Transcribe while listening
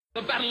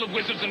The battle of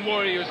wizards and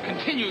warriors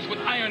continues with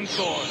Iron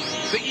Sword.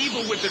 The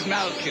evil wizard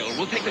Malkil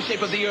will take the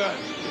shape of the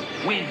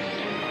earth, wind,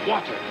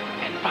 water,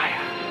 and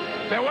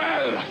fire.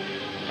 Farewell!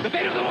 The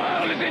fate of the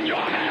world is in your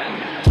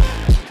hands!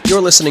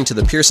 You're listening to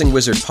the Piercing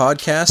Wizard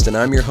podcast, and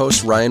I'm your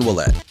host, Ryan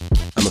Willett.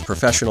 I'm a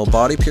professional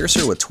body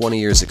piercer with 20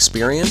 years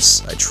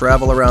experience. I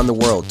travel around the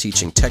world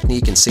teaching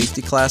technique and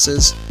safety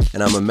classes,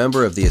 and I'm a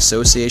member of the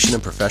Association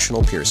of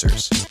Professional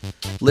Piercers.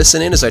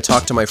 Listen in as I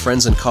talk to my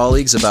friends and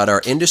colleagues about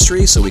our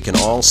industry so we can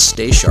all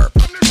stay sharp.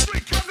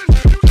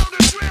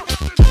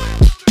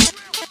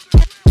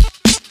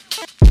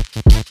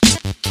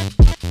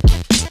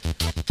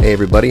 Hey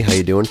everybody, how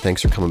you doing?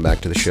 Thanks for coming back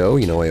to the show.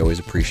 You know I always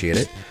appreciate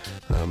it.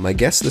 My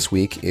guest this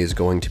week is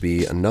going to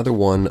be another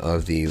one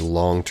of the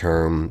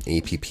long-term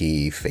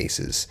APP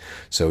faces.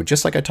 So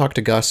just like I talked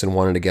to Gus and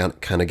wanted to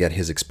kind of get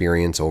his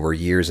experience over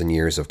years and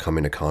years of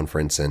coming to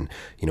conference and,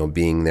 you know,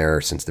 being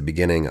there since the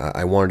beginning,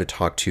 I wanted to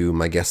talk to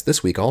my guest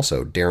this week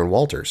also, Darren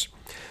Walters.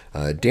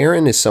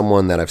 Darren is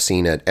someone that I've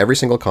seen at every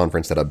single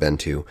conference that I've been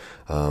to,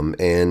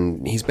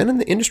 and he's been in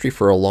the industry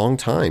for a long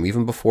time,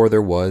 even before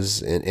there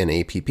was an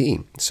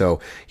APP.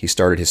 So he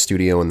started his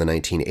studio in the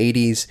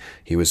 1980s.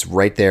 He was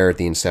right there at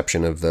the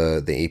inception of the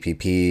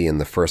APP and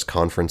the first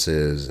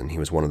conferences, and he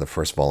was one of the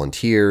first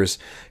volunteers,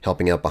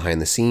 helping out behind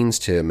the scenes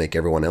to make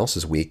everyone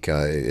else's week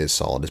as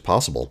solid as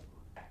possible.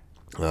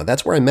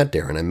 That's where I met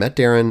Darren. I met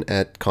Darren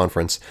at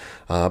conference,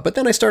 but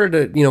then I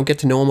started to, get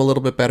to know him a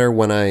little bit better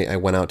when I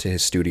went out to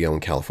his studio in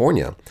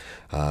California.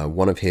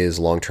 One of his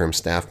long-term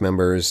staff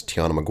members,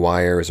 Tiana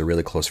McGuire, is a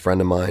really close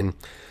friend of mine,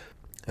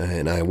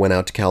 and I went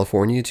out to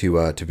California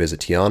to visit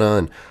Tiana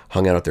and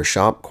hung out at their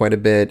shop quite a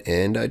bit,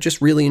 and I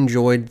just really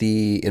enjoyed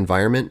the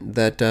environment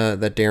that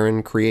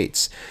Darren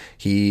creates.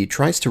 He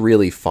tries to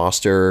really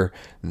foster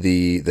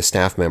the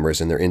staff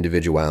members and their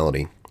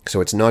individuality. So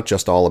it's not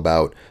just all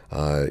about,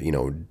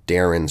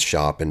 Darren's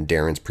shop and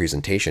Darren's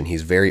presentation.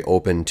 He's very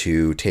open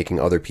to taking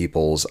other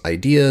people's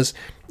ideas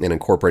and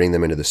incorporating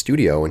them into the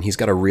studio. And he's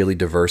got a really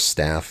diverse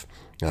staff.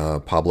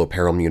 Pablo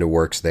Peralmuda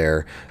works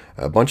there.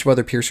 A bunch of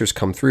other piercers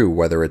come through,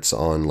 whether it's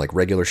on like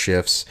regular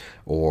shifts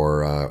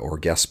or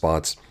guest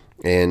spots.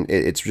 And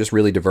it's just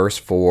really diverse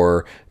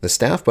for the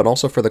staff, but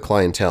also for the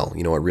clientele.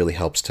 It really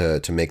helps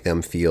to make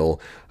them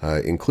feel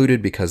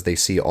included because they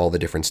see all the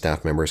different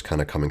staff members kind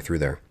of coming through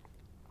there.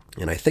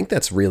 And I think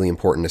that's really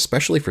important,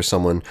 especially for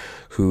someone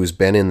who's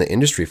been in the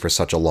industry for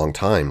such a long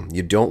time.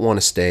 You don't want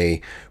to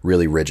stay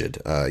really rigid.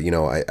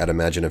 I'd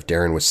imagine if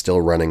Darren was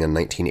still running a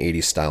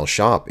 1980s style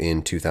shop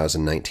in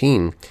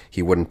 2019,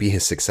 he wouldn't be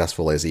as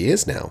successful as he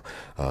is now.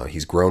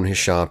 He's grown his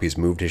shop, he's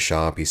moved his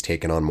shop, he's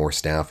taken on more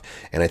staff.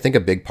 And I think a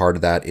big part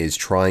of that is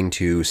trying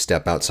to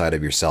step outside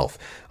of yourself,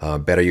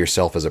 better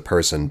yourself as a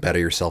person, better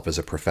yourself as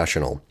a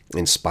professional,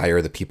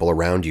 inspire the people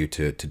around you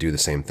to do the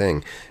same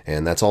thing.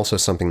 And that's also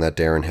something that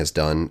Darren has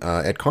done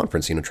at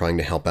conference, trying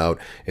to help out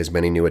as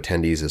many new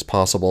attendees as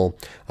possible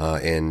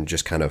and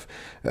just kind of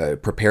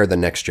prepare the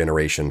next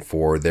generation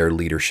for their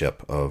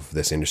leadership of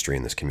this industry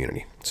and this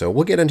community. So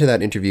we'll get into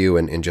that interview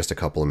in just a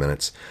couple of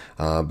minutes.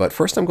 But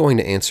first I'm going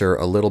to answer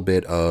a little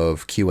bit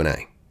of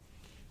Q&A.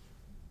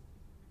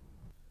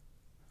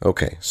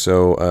 Okay,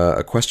 so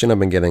a question I've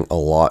been getting a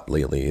lot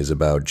lately is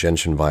about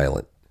gentian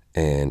violet.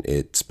 And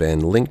it's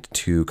been linked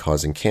to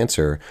causing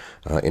cancer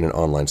in an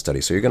online study.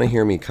 So you're going to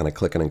hear me kind of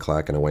clicking and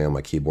clacking away on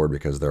my keyboard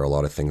because there are a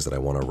lot of things that I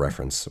want to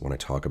reference when I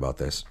talk about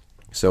this.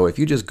 So if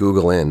you just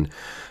Google in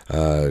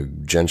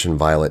gentian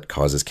violet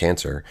causes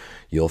cancer,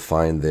 you'll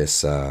find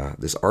this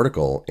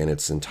article, and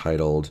it's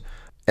entitled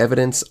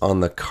Evidence on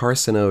the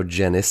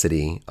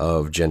Carcinogenicity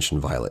of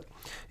Gentian Violet.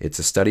 It's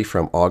a study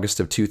from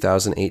August of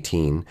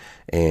 2018,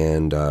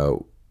 and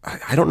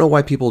I don't know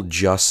why people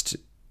just...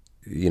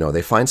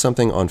 they find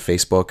something on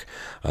Facebook,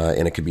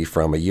 and it could be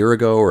from a year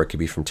ago or it could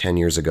be from 10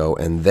 years ago,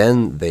 and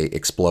then they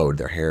explode.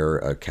 Their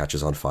hair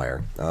catches on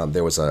fire.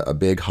 There was a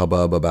big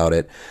hubbub about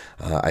it.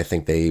 I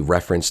think they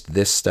referenced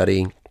this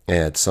study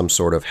at some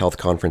sort of health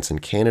conference in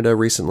Canada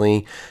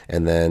recently,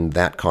 and then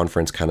that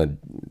conference kind of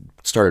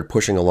started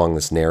pushing along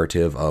this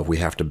narrative of we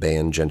have to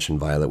ban gentian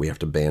violet, we have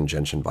to ban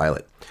gentian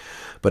violet.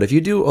 But if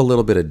you do a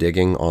little bit of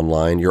digging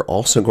online, you're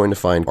also going to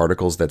find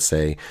articles that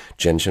say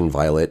gentian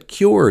violet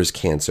cures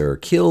cancer,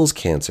 kills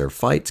cancer,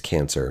 fights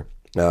cancer.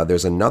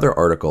 There's another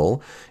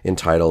article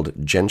entitled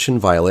Gentian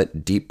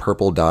Violet Deep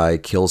Purple Dye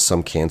Kills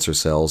Some Cancer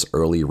Cells,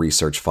 Early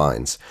Research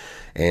Finds.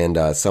 And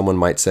someone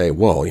might say,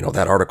 whoa,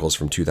 that article's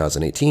from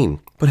 2018.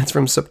 But it's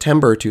from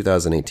September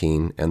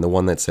 2018, and the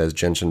one that says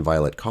gentian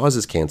violet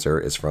causes cancer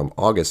is from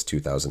August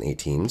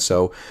 2018.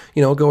 So,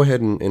 go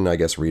ahead and I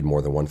guess read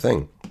more than one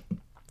thing.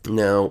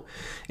 Now,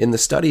 in the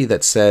study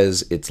that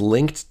says it's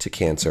linked to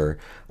cancer,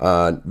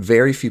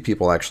 very few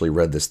people actually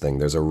read this thing.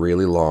 There's a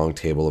really long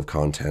table of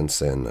contents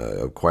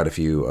and quite a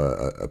few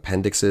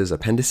appendices,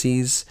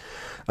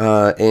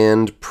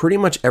 and pretty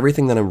much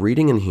everything that I'm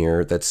reading in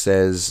here that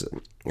says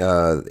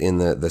in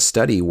the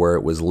study where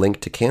it was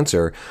linked to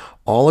cancer,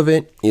 all of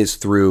it is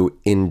through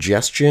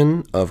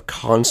ingestion of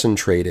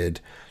concentrated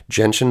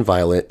gentian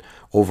violet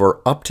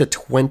over up to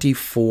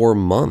 24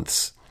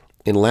 months.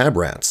 in lab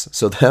rats.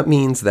 So that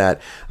means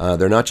that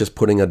they're not just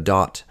putting a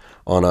dot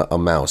on a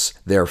mouse.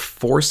 They're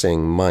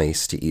forcing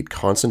mice to eat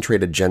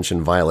concentrated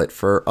gentian violet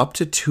for up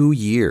to 2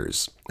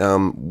 years.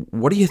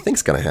 What do you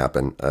think's going to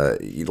happen?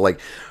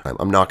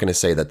 I'm not going to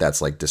say that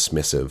that's like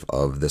dismissive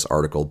of this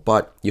article,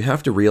 but you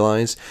have to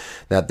realize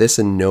that this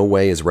in no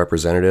way is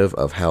representative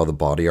of how the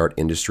body art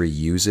industry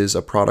uses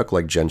a product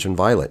like gentian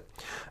violet.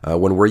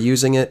 When we're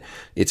using it,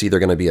 it's either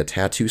going to be a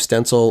tattoo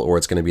stencil, or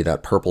it's going to be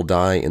that purple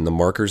dye in the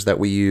markers that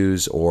we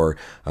use, or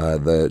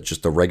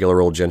just the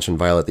regular old gentian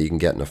violet that you can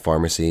get in a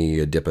pharmacy.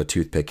 You dip a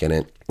toothpick in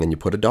it and you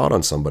put a dot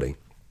on somebody.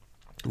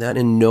 That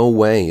in no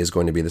way is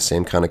going to be the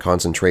same kind of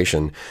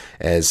concentration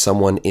as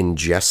someone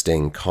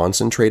ingesting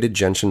concentrated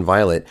gentian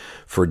violet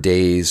for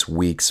days,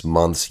 weeks,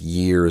 months,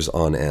 years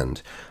on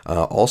end.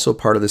 Also,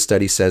 part of the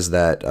study says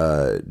that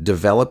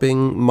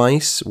developing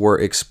mice were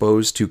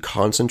exposed to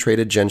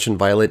concentrated gentian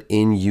violet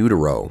in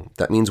utero.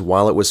 That means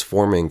while it was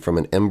forming from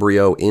an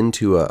embryo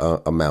into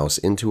a mouse,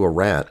 into a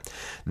rat,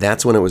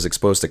 that's when it was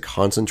exposed to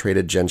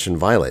concentrated gentian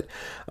violet.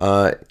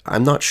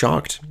 I'm not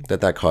shocked that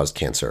that caused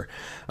cancer.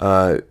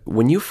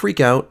 When you freak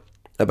out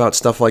about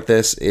stuff like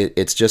this,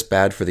 it's just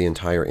bad for the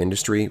entire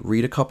industry.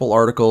 Read a couple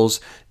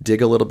articles,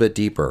 dig a little bit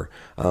deeper.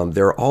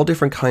 There are all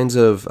different kinds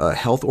of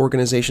health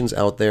organizations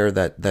out there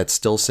that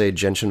still say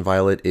gentian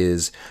violet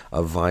is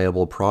a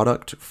viable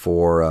product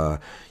for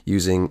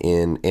using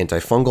in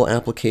antifungal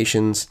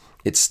applications.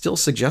 It's still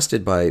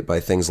suggested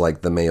by things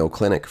like the Mayo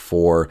Clinic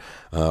for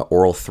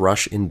oral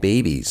thrush in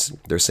babies.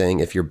 They're saying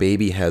if your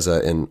baby has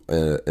an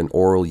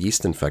oral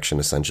yeast infection,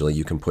 essentially,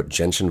 you can put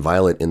gentian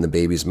violet in the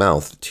baby's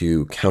mouth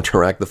to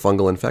counteract the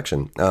fungal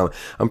infection.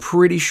 I'm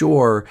pretty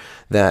sure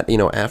that,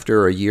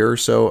 after a year or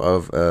so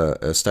of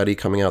a study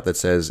coming out that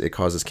says it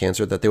causes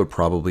cancer, that they would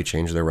probably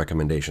change their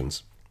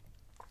recommendations.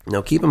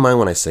 Now, keep in mind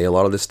when I say a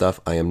lot of this stuff,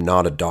 I am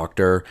not a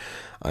doctor.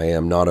 I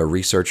am not a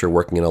researcher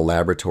working in a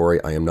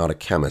laboratory. I am not a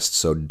chemist.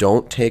 So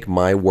don't take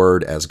my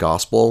word as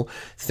gospel.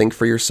 Think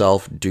for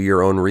yourself. Do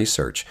your own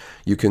research.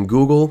 You can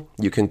Google.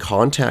 You can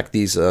contact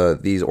these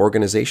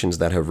organizations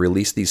that have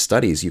released these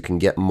studies. You can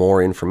get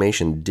more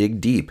information.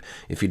 Dig deep.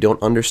 If you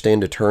don't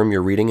understand a term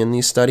you're reading in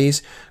these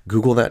studies,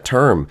 Google that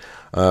term.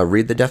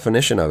 Read the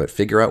definition of it.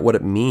 Figure out what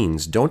it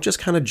means. Don't just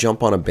kind of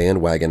jump on a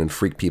bandwagon and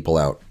freak people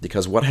out,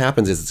 because what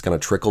happens is it's going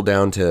to trickle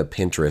down to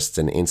Pinterest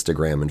and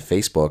Instagram and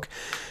Facebook.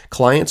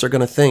 Clients are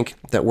going to think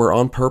that we're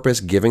on purpose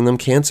giving them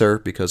cancer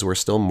because we're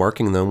still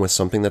marking them with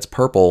something that's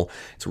purple.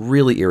 It's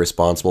really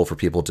irresponsible for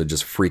people to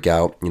just freak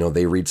out.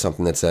 They read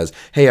something that says,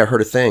 hey, I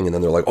heard a thing. And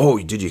then they're like, oh,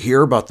 did you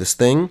hear about this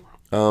thing?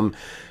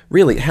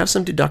 Really, have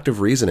some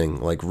deductive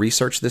reasoning, like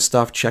research this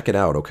stuff, check it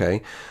out,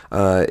 okay?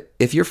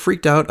 If you're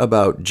freaked out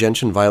about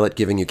gentian violet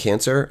giving you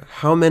cancer,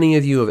 how many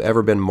of you have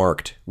ever been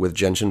marked with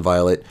gentian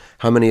violet?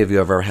 How many of you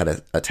have ever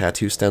had a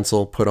tattoo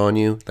stencil put on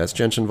you? That's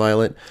gentian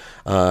violet.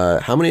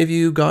 How many of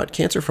you got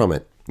cancer from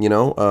it?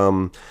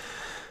 I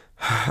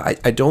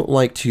don't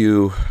like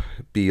to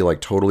be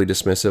like totally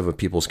dismissive of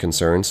people's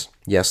concerns.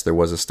 Yes, there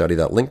was a study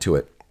that linked to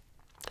it.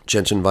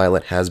 Gentian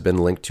violet has been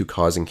linked to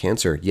causing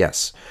cancer,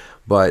 yes.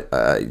 But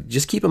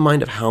just keep in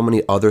mind of how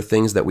many other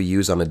things that we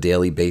use on a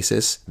daily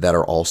basis that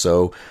are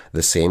also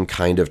the same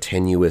kind of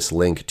tenuous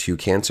link to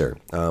cancer.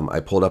 I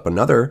pulled up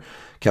another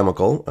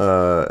chemical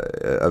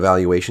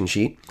evaluation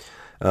sheet,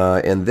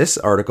 and this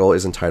article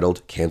is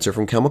entitled Cancer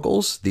from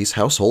Chemicals. These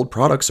household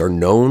products are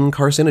known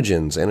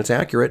carcinogens, and it's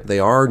accurate. They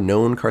are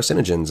known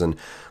carcinogens. And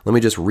let me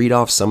just read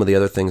off some of the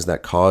other things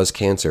that cause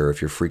cancer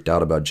if you're freaked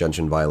out about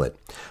gentian violet.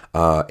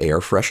 Air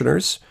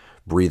fresheners,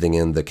 breathing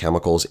in the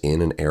chemicals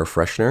in an air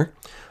freshener.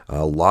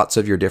 Lots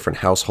of your different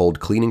household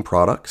cleaning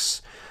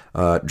products.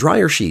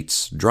 Dryer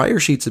sheets. Dryer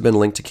sheets have been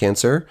linked to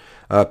cancer.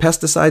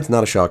 Pesticides,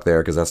 not a shock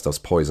there because that stuff's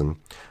poison.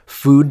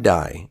 Food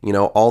dye.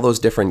 All those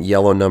different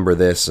yellow number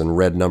this and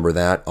red number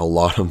that, a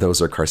lot of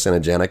those are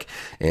carcinogenic,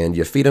 and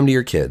you feed them to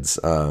your kids.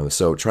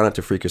 So try not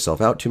to freak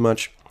yourself out too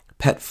much.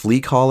 Pet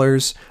flea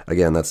collars.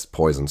 Again, that's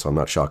poison, so I'm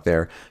not shocked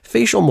there.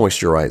 Facial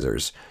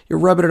moisturizers. You're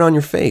rubbing it on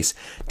your face.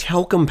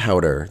 Talcum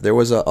powder. There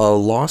was a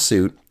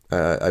lawsuit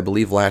I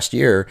believe last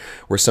year,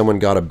 where someone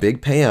got a big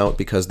payout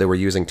because they were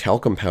using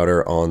talcum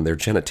powder on their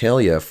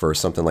genitalia for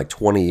something like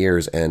 20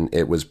 years, and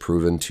it was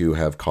proven to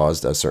have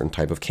caused a certain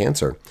type of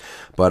cancer.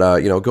 But,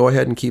 go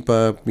ahead and keep,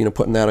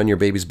 putting that on your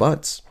baby's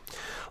butts.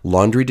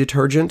 Laundry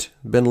detergent,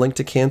 been linked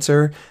to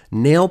cancer.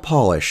 Nail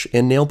polish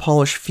and nail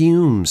polish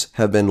fumes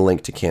have been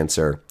linked to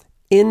cancer.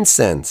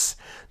 Incense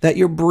that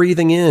you're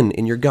breathing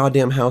in your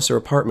goddamn house or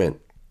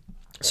apartment.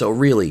 So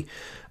really,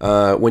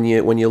 when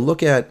you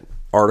look at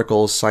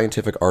articles,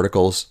 scientific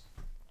articles,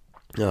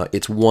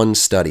 it's one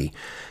study.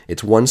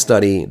 It's one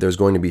study. There's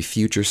going to be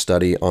future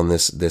study on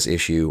this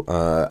issue.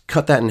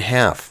 Cut that in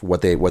half.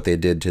 What they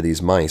did to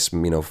these mice,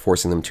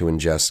 forcing them to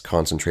ingest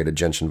concentrated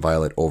gentian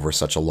violet over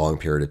such a long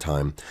period of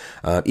time.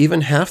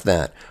 Even half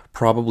that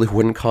probably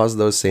wouldn't cause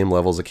those same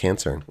levels of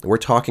cancer. We're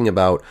talking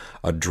about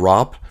a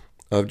drop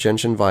of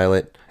gentian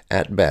violet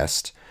at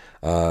best.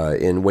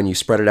 And when you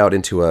spread it out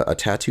into a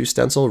tattoo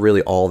stencil,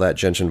 really all that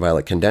gentian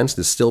violet condensed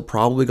is still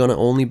probably going to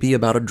only be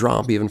about a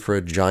drop, even for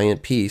a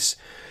giant piece.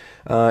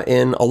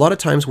 And a lot of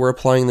times we're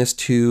applying this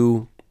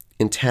to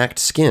intact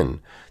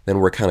skin. Then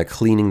we're kind of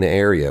cleaning the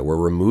area. We're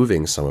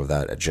removing some of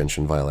that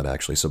gentian violet,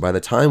 actually. So by the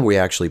time we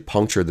actually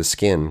puncture the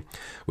skin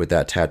with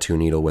that tattoo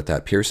needle, with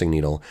that piercing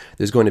needle,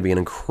 there's going to be an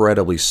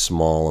incredibly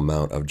small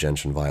amount of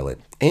gentian violet.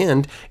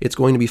 And it's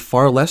going to be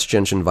far less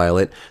gentian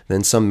violet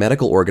than some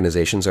medical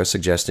organizations are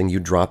suggesting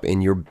you drop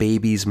in your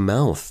baby's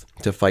mouth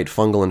to fight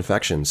fungal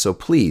infections. So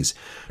please,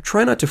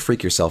 try not to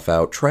freak yourself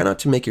out. Try not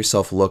to make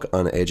yourself look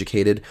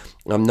uneducated.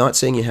 I'm not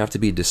saying you have to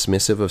be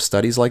dismissive of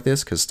studies like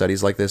this, because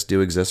studies like this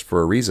do exist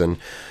for a reason,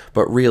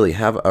 but really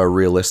have a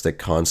realistic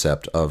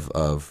concept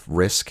of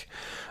risk.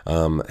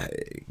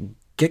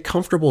 Get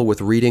comfortable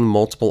with reading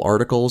multiple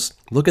articles.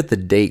 Look at the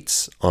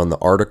dates on the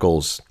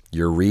articles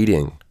you're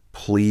reading,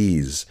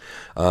 please,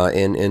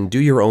 and do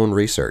your own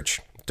research.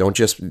 Don't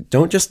just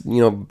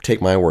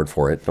take my word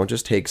for it. Don't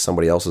just take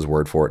somebody else's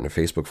word for it in a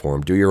Facebook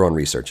forum. Do your own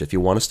research. If you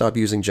want to stop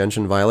using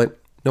gentian violet,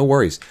 no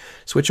worries.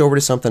 Switch over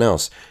to something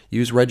else.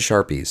 Use red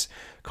Sharpies.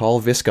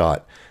 Call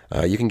Viscot.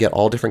 You can get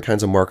all different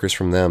kinds of markers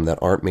from them that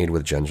aren't made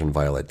with gentian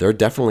violet. They're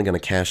definitely going to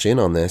cash in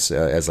on this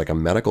as like a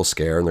medical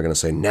scare, and they're going to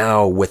say,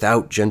 now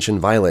without gentian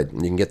violet,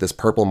 you can get this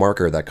purple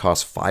marker that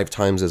costs 5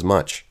 times as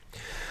much.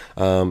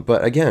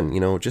 But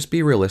again, just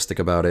be realistic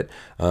about it.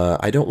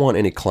 I don't want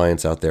any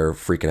clients out there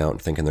freaking out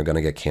and thinking they're going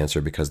to get cancer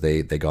because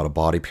they got a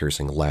body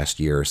piercing last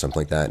year or something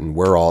like that. And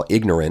we're all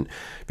ignorant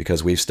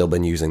because we've still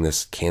been using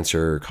this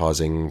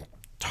cancer-causing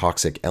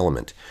toxic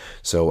element.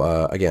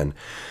 So again,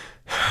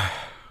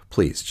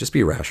 please just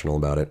be rational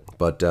about it.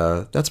 But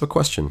that's my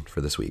question for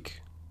this week.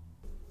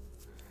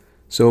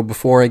 So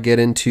before I get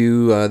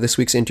into this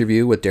week's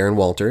interview with Darren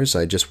Walters,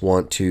 I just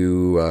want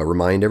to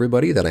remind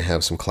everybody that I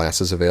have some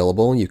classes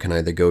available. You can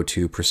either go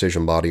to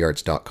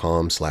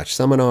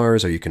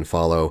precisionbodyarts.com/seminars, or you can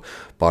follow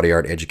Body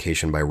Art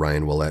Education by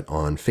Ryan Willett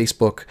on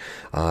Facebook.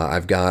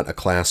 I've got a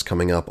class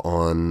coming up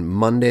on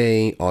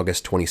Monday,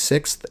 August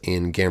 26th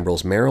in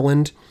Gambrills,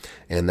 Maryland.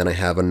 And then I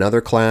have another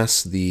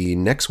class the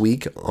next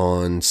week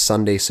on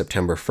Sunday,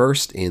 September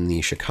 1st in the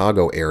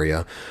Chicago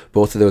area.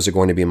 Both of those are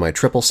going to be my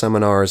triple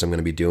seminars. I'm going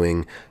to be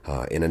doing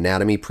an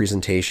anatomy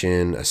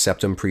presentation, a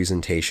septum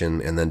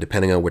presentation, and then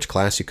depending on which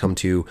class you come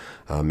to,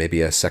 maybe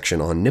a section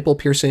on nipple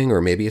piercing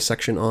or maybe a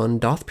section on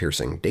daith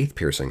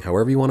piercing,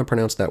 however you want to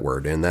pronounce that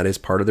word. And that is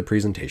part of the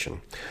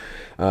presentation.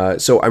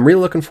 So I'm really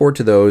looking forward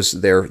to those.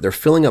 They're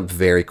filling up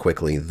very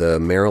quickly.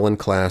 The Maryland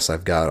class,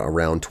 I've got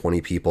around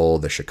 20 people.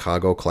 The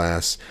Chicago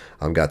class,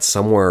 I've got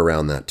somewhere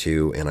around that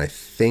too. And I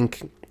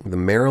think the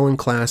Maryland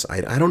class,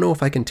 I don't know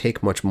if I can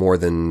take much more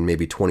than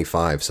maybe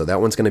 25. So that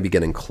one's going to be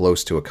getting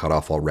close to a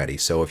cutoff already.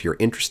 So if you're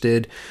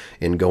interested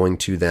in going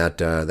to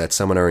that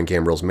seminar in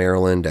Gambrills,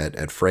 Maryland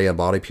at Freya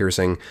Body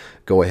Piercing,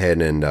 go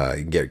ahead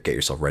and get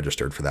yourself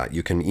registered for that.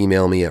 You can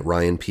email me at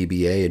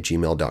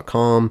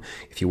ryanpba@gmail.com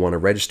if you want to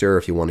register,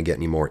 if you want to get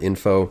any more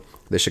info.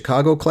 The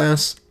Chicago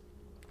class,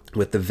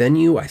 with the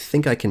venue, I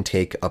think I can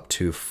take up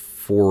to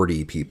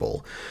 40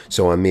 people.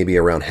 So I'm maybe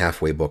around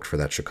halfway booked for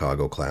that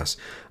Chicago class.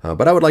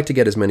 But I would like to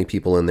get as many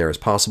people in there as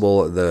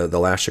possible. The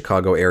last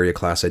Chicago area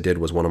class I did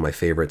was one of my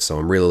favorites, so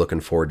I'm really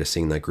looking forward to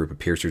seeing that group of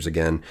piercers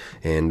again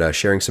and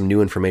sharing some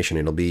new information.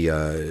 It'll be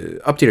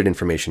updated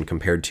information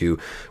compared to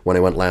when I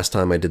went last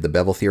time I did the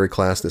Bevel Theory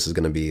class. This is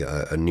going to be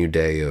a new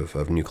day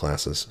of new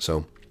classes.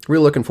 So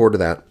really looking forward to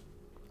that.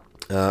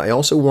 I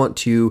also want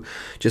to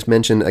just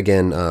mention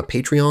again,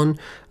 Patreon.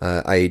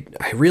 I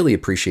really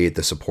appreciate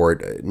the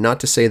support. Not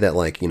to say that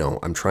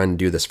I'm trying to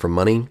do this for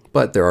money,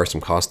 but there are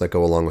some costs that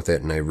go along with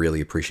it, and I really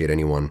appreciate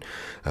anyone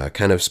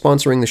kind of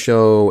sponsoring the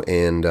show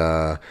and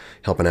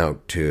helping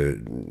out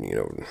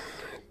to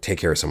take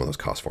care of some of those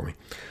costs for me.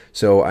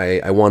 So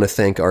I want to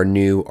thank our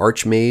new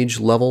Archmage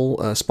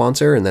level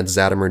sponsor, and that's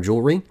Zadimer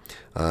Jewelry.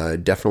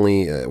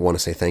 Definitely want to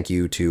say thank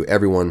you to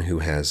everyone who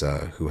has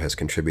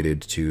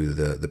contributed to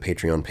the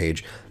Patreon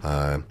page.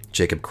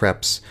 Jacob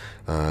Krebs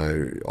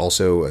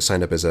also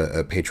signed up as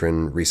a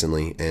patron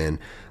recently, and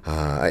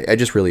I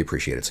just really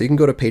appreciate it. So you can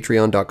go to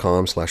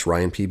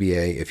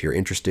patreon.com/RyanPBA if you're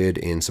interested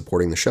in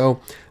supporting the show.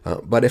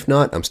 But if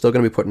not, I'm still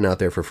going to be putting it out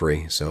there for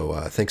free. So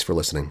thanks for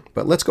listening.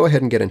 But let's go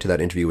ahead and get into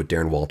that interview with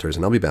Darren Walters,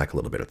 and I'll be back a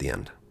little bit at the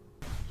end.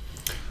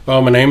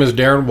 Well, my name is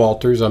Darren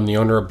Walters. I'm the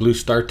owner of Blue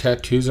Star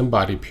Tattoos and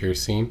Body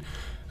Piercing.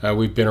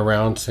 We've been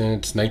around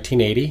since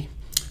 1980.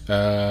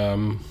 Let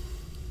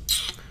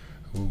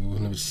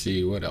me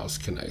see, what else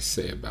can I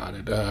say about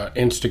it?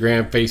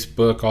 Instagram,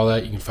 Facebook, all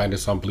that. You can find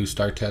us on Blue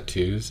Star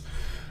Tattoos.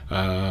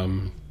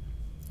 Been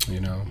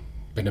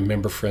a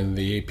member from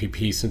the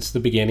APP since the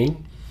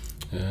beginning.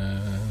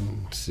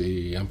 Let's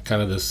see, I'm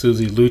kind of the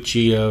Susie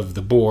Lucci of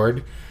the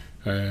board.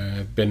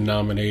 I've been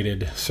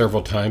nominated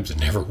several times and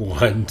never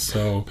won,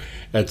 so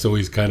that's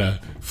always kind of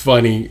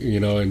funny,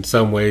 in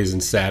some ways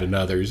and sad in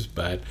others.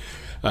 But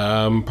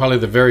probably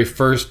the very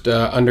first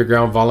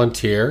underground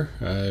volunteer.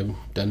 I've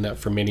done that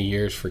for many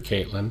years for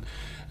Caitlin,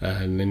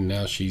 and then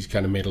now she's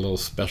kind of made a little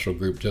special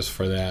group just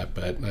for that,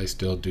 but I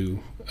still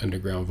do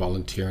underground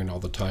volunteering all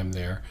the time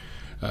there.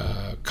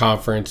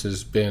 Conference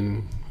has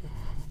been,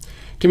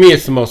 to me,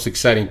 it's the most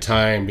exciting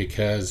time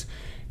because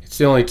it's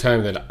the only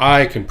time that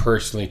I can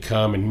personally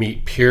come and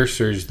meet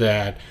piercers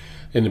that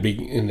in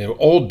the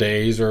old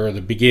days, or the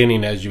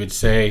beginning, as you would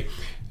say,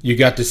 you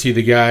got to see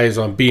the guys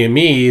on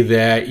BME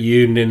that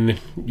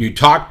you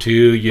talked to.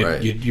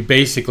 You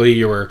basically,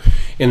 you were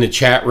in the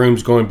chat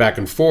rooms going back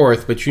and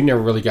forth, but you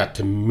never really got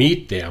to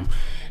meet them.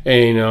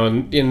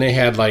 And and they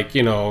had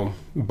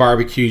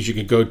barbecues you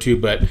could go to,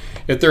 but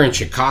if they're in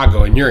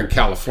Chicago and you're in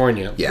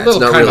California, it's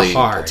not really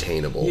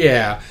attainable.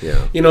 Yeah.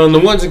 And the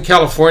ones in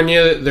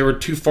California, they were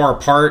too far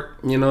apart.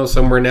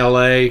 Somewhere in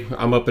LA,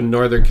 I'm up in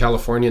Northern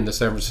California in the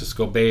San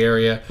Francisco Bay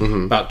Area,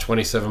 about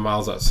 27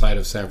 miles outside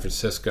of San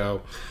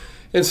Francisco.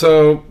 And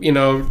so,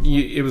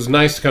 it was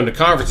nice to come to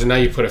conference, and now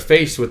you put a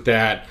face with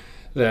that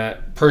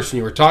person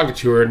you were talking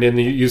to, and then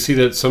you see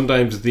that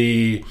sometimes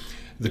the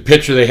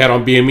picture they had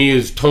on BME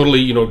is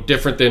totally,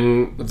 different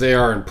than they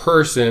are in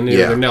person.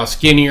 They're now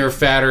skinnier,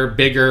 fatter,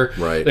 bigger.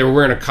 Right. They were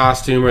wearing a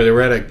costume, or they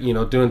were at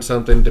doing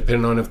something,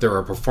 depending on if they were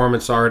a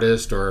performance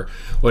artist or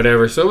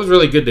whatever. So it was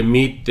really good to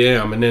meet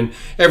them. And then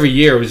every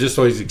year it was just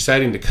always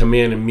exciting to come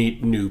in and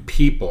meet new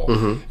people.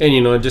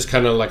 And, just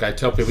kind of like I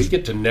tell people, you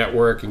get to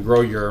network and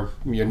grow your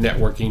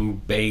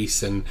networking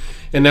base. And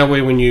that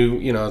way when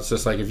it's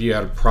just like if you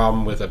had a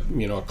problem with a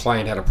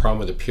client had a problem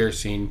with a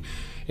piercing,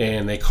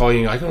 and they call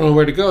you, I don't know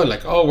where to go.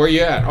 Like, oh, where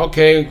you at?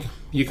 Okay,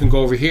 you can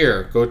go over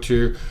here. Go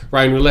to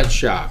Ryan Roulette's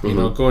shop.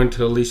 Go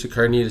into Alicia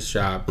Carnita's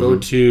shop. Go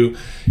to,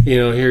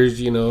 here's,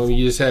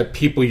 you just had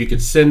people you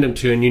could send them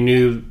to, and you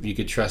knew you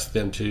could trust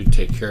them to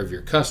take care of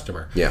your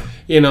customer. Yeah.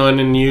 And then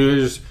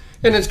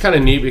and it's kind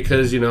of neat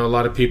because, a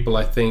lot of people,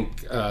 I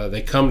think,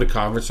 they come to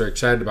conference, are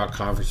excited about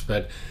conference,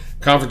 but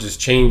conference has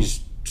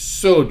changed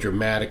so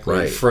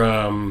dramatically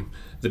from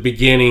the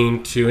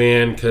beginning to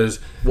end. Because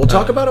we'll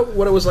talk about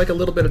what it was like a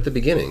little bit at the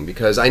beginning,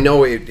 because I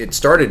know it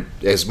started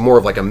as more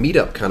of like a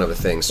meetup kind of a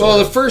thing. Well,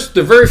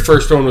 the very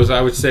first one was, I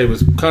would say,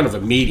 was kind of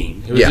a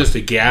meeting. It was just a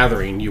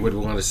gathering, you would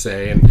want to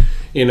say, and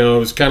it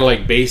was kind of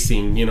like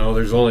basing.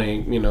 There's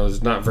only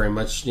there's not very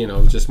much.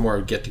 Just more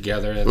get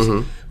together.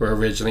 That's where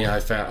originally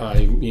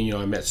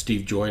I met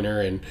Steve Joyner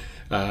and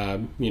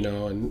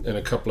and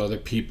a couple other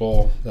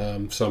people.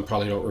 Some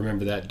probably don't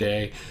remember that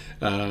day.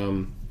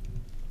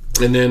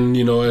 And then,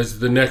 as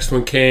the next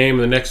one came,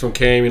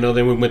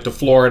 then we went to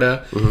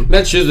Florida. And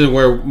that's usually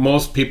where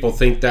most people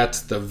think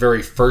that's the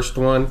very first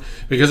one,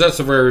 because that's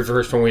the very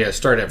first one we had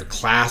started having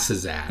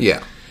classes at.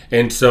 Yeah.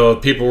 And so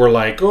people were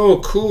like, oh,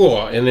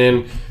 cool. And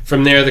then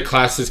from there, the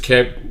classes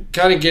kept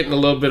kind of getting a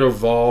little bit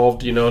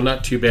involved,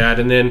 not too bad.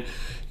 And then,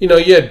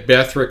 you had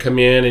Bethra come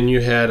in, and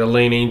you had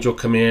Elaine Angel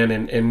come in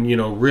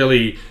and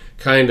really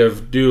kind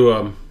of do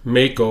a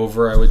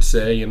makeover, I would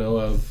say,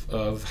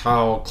 of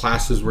how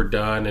classes were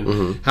done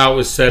and how it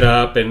was set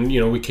up. And,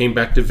 we came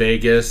back to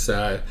Vegas.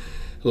 A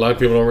lot of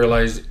people don't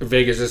realize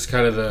Vegas is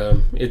kind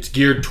of it's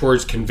geared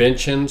towards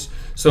conventions.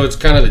 So it's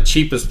kind of the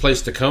cheapest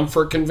place to come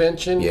for a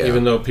convention,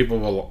 even though people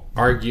will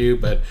argue.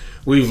 But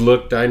we've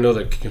looked, I know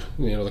that,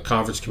 the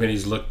conference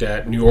committee's looked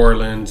at New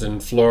Orleans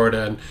and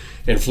Florida,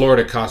 and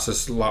Florida costs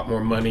us a lot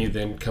more money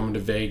than coming to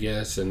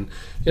Vegas. And,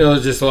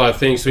 there's just a lot of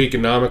things. So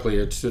economically,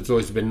 it's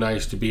always been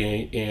nice to be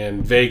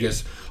in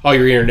Vegas. All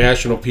your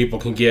international people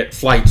can get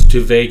flights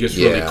to Vegas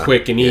really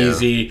quick and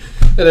easy.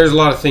 And there's a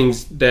lot of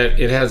things that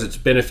it has its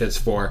benefits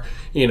for.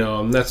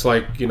 And that's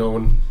like,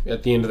 when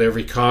at the end of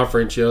every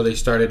conference, they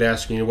started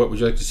asking you, what would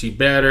you like to see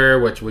better?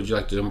 What would you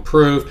like to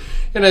improve?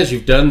 And as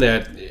you've done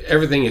that,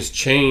 everything has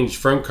changed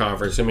from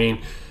conference. I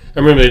mean, I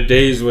remember the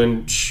days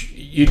when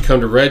you'd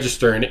come to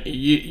register and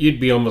you'd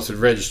be almost at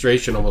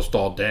registration almost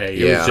all day.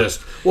 It was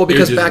just... Well,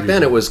 because back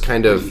then it was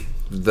kind of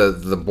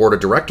the board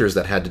of directors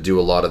that had to do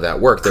a lot of that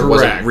work. There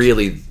wasn't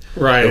really...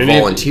 the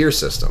volunteer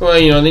system. Well,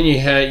 then you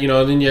had,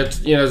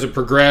 as it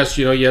progressed,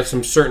 you had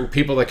some certain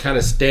people that kind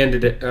of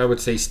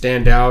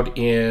stand out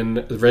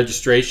in the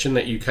registration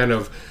that you kind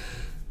of,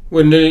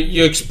 when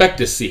you expect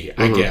to see,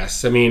 I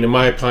guess. I mean, in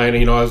my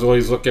opinion, I was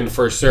always looking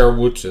for Sarah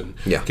Woodson.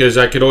 Because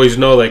I could always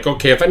know, like,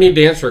 okay, if I need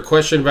to answer a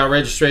question about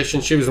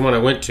registration, she was the one I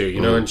went to,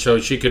 and so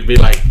she could be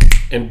like,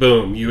 and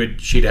boom,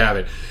 she'd have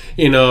it.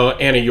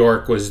 Anna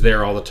York was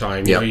there all the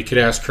time. You could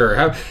ask her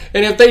how,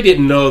 and if they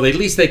didn't know, at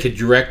least they could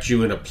direct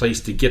you in a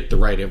place to get the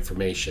right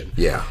information.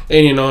 Yeah.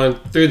 And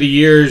and through the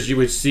years, you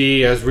would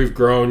see as we've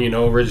grown,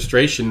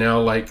 registration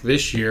now, like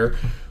this year,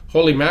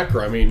 holy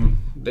mackerel! I mean,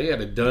 they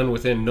had it done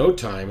within no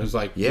time. It was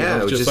like,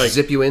 it was just like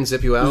zip you in,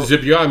 zip you out.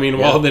 Zip you out. I mean,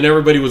 then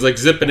everybody was like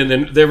zipping, and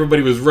then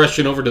everybody was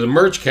rushing over to the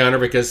merch counter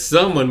because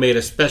someone made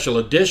a special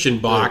edition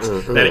box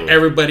that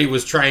everybody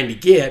was trying to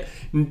get.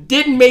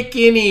 Didn't make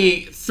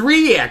any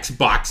 3X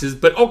boxes,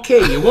 but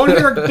okay, you won't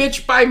hear a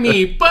bitch by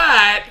me,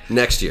 but...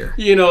 Next year.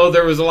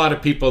 There was a lot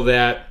of people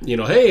that,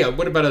 hey,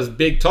 what about us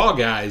big, tall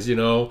guys,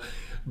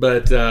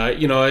 But,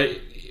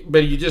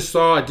 but you just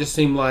saw, it just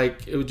seemed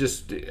like it was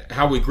just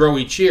how we grow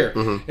each year.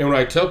 And when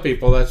I tell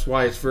people, that's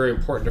why it's very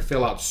important to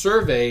fill out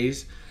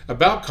surveys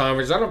about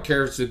conference. I don't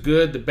care if it's the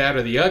good, the bad,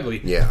 or the ugly.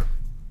 Yeah.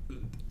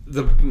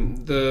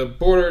 The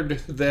board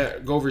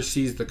that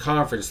oversees the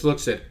conference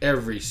looks at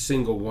every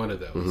single one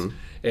of those.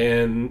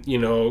 And,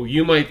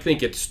 you might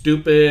think it's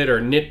stupid or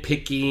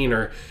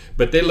nitpicking,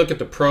 But they look at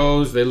the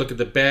pros, they look at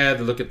the bad,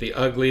 they look at the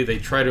ugly, they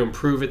try to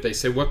improve it. They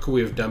say, what could we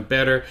have done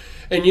better?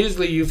 And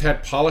usually you've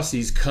had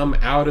policies come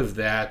out of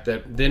that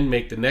then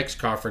make the next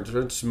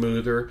conference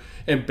smoother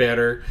and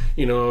better.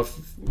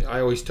 I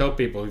always tell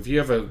people, if you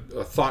have a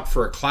thought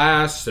for a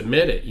class,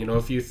 submit it.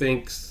 If you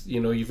think,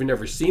 you've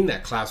never seen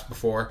that class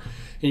before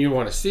and you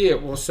want to see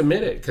it, well,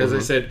 submit it. Because I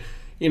said,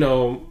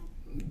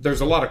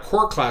 there's a lot of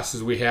core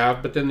classes we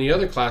have, but then the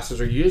other classes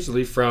are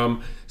usually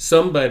from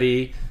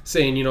somebody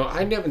saying,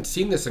 I haven't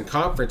seen this in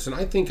conference and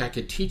I think I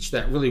could teach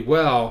that really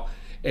well.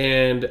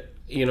 And,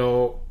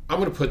 I'm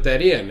going to put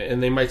that in.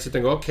 And they might sit there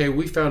and go, okay,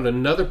 we found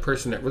another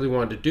person that really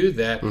wanted to do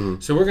that.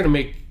 So we're going to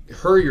make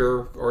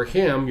her or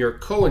him your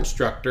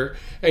co-instructor,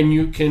 and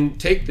you can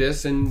take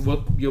this and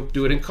you'll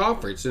do it in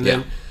conference. And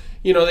then,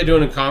 they do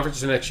it in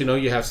conference, and next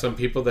you have some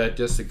people that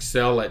just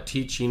excel at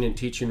teaching and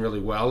teaching really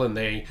well, and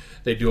they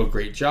do a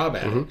great job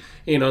at it.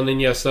 And then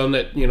you have some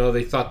that,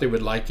 they thought they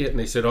would like it, and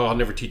they said, oh, I'll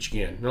never teach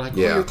again. And they're like,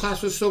 oh, your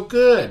class was so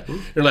good.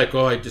 They're like,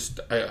 oh, I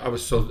thought I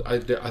was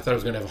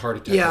going to have a heart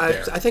attack.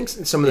 Yeah, I think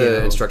some of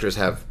the instructors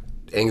have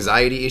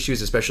anxiety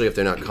issues, especially if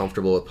they're not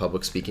comfortable with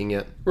public speaking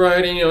yet.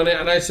 Right,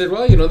 and I said,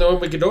 well, the only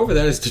way we get over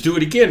that is to do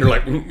it again. They're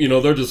like,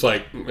 they're just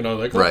like,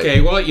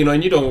 okay, well,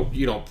 and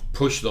you don't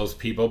push those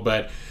people,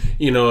 but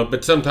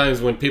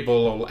sometimes when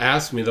people will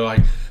ask me, they're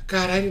like,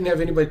 God, I didn't have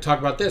anybody talk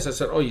about this. I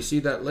said, oh, you see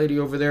that lady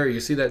over there? You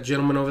see that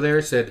gentleman over there?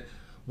 I said,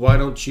 why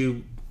don't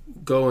you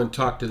go and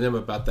talk to them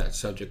about that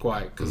subject?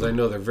 Why? Because I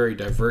know they're very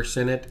diverse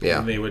in it,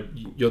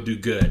 and you'll do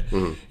good,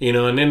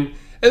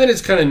 And then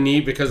it's kind of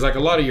neat because like a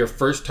lot of your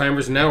first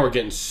timers, now we're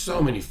getting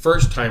so many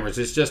first timers.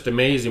 It's just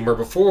amazing. Where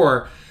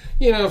before,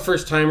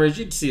 first timers,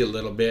 you'd see a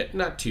little bit,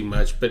 not too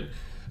much, but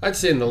I'd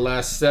say in the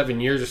last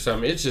 7 years or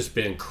something, it's just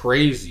been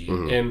crazy.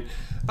 And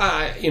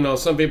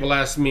some people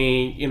ask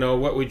me,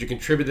 what would you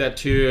contribute that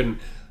to? And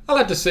I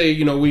like to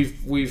say,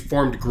 we've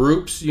formed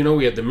groups.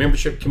 We had the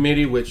membership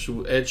committee, which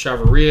Ed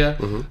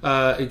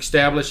Chavarria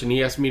established, and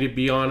he asked me to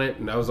be on it,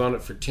 and I was on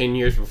it for 10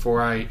 years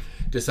before I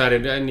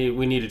decided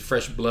we needed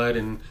fresh blood,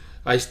 and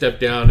I stepped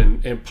down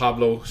and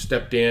Pablo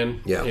stepped in.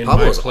 Yeah, in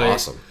Pablo's my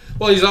place. Awesome.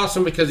 Well, he's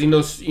awesome because he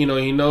knows,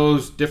 he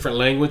knows different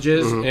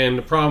languages. And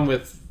the problem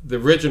with the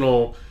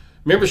original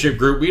membership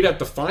group, we'd have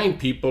to find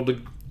people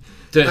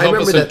to help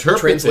us interpret that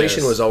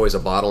translation this. was always a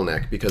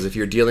bottleneck because if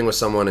you're dealing with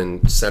someone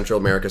in Central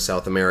America,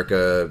 South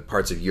America,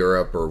 parts of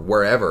Europe, or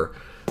wherever,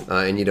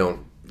 and you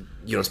don't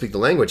speak the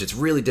language, it's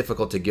really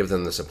difficult to give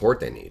them the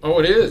support they need. Oh,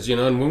 it is.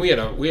 And when we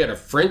had a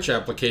French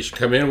application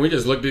come in, we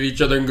just looked at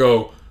each other and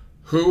go,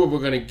 who are we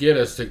going to get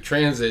us to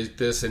translate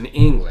this in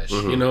English?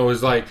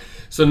 It's like,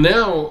 so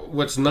now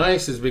what's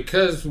nice is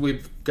because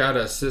we've got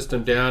a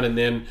system down, and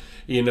then,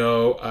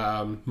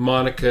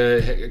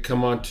 Monica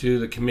come onto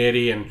the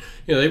committee, and,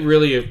 they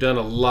really have done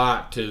a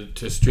lot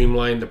to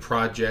streamline the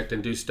project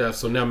and do stuff.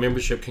 So now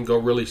membership can go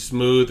really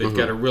smooth. They've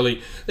got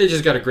they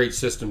just got a great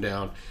system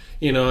down,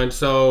 and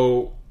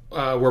so,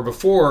 where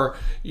before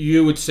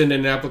you would send in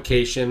an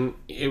application,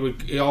 it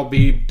would all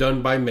be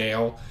done by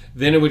mail.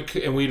 Then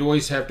we'd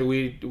always have to,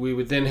 we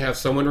would then have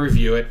someone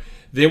review it.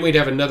 Then we'd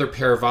have another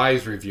pair of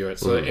eyes review it.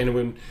 So,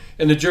 and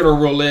the general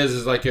rule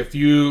is like if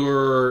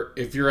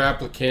your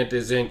applicant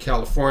is in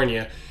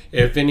California,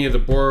 if any of the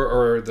board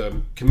or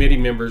the committee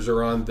members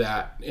are in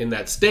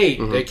that state,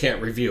 they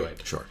can't review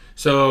it. Sure.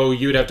 So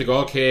you would have to go,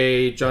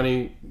 okay,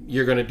 Johnny,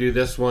 you're going to do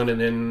this one,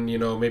 and then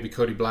maybe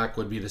Cody Black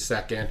would be the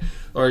second,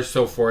 or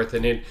so forth,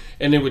 and it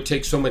would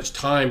take so much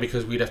time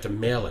because we'd have to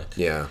mail it.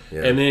 Yeah.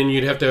 And then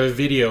you'd have to have a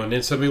video, and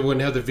then some people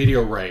wouldn't have the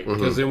video right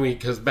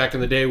because back in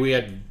the day we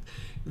had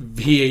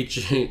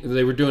VH,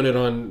 they were doing it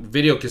on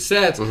video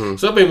cassettes.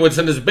 Some people would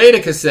send us beta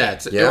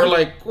cassettes. Yeah. They were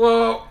like,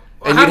 well.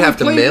 And you'd have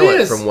to mail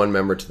it from one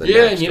member to the next.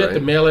 Yeah, and you'd have to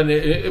mail it.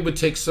 It would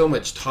take so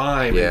much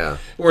time. Yeah.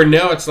 Where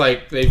now it's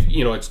like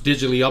it's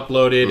digitally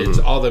uploaded.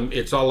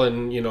 It's all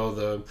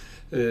in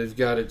they've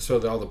got it so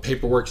that all the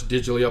paperwork's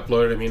digitally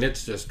uploaded. I mean,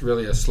 it's just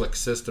really a slick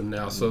system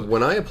now. So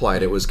when I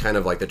applied, it was kind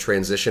of like the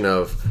transition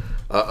of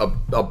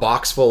a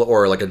box full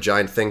or like a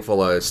giant thing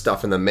full of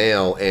stuff in the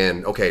mail,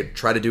 and okay,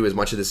 try to do as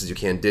much of this as you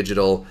can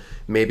digital.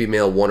 Maybe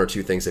mail one or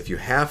two things if you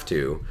have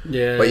to.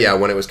 Yeah. But yeah,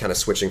 when it was kind of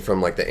switching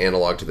from like the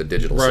analog to the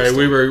digital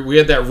system. We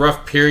had that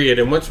rough period,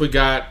 and once we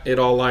got it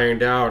all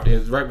ironed out, it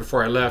was right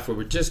before I left, we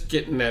were just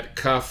getting that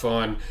cuff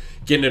on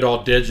getting it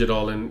all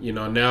digital. And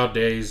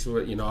nowadays,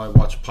 I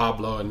watch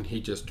Pablo, and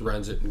he just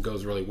runs it and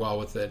goes really well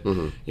with it.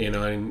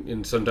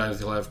 And sometimes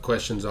he'll have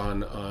questions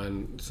on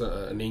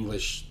an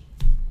English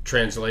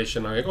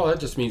translation. I'm like, oh, that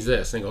just means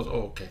this, and he goes,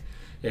 oh, okay,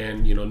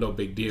 and no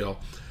big deal.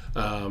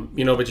 But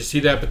you see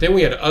that. But then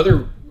we had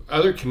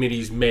other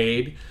committees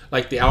made,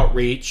 like the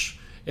outreach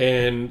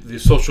and the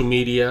social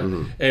media.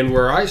 And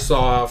where I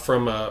saw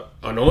from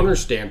an owner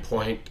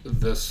standpoint,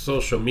 the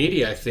social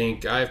media, I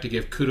think I have to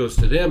give kudos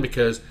to them,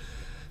 because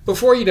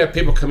before you'd have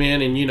people come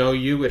in and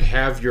you would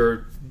have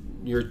your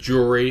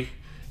jewelry,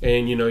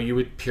 and you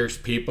would pierce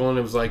people, and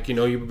it was like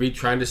you would be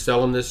trying to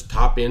sell them this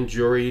top end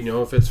jewelry,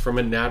 if it's from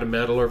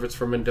Anatometal or if it's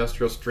from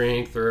Industrial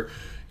Strength or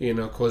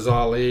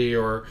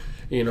Quazali, or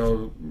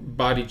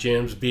Body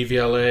Gyms,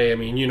 BVLA. I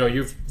mean,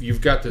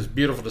 you've got this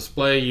beautiful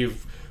display.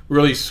 You've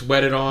really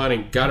sweated on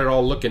and got it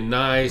all looking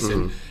nice,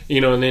 and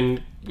and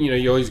then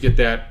you always get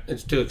that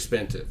it's too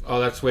expensive.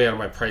 Oh, that's way out of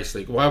my price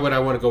league. Why would I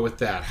want to go with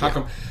that? How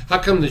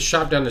come the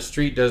shop down the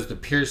street does the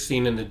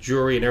piercing and the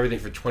jewelry and everything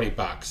for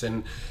 $20?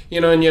 And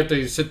and you have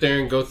to sit there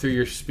and go through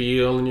your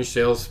spiel and your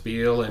sales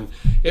spiel, and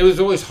it was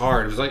always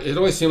hard. It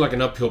always seemed like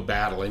an uphill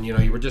battle, and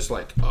you were just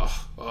like,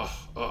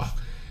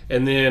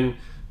 and then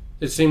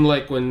it seemed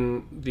like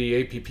when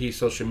the APP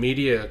social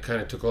media kind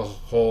of took a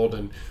hold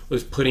and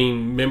was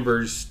putting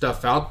members'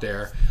 stuff out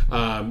there,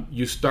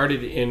 you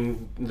started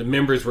the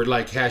members were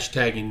like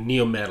hashtagging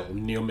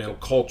neo-metal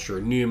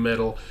culture,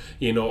 neo-metal,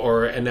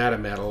 or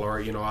anatometal, or,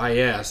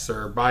 IS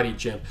or Body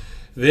Gym.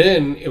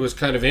 Then it was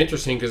kind of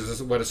interesting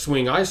because what a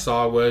swing I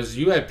saw was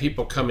you had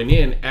people coming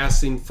in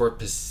asking for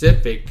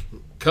specific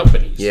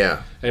companies.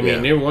 Yeah. I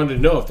mean, they wanted to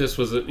know if this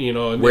was,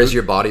 where's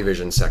your Body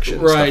Vision section?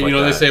 Right. Like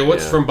they say,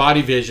 what's from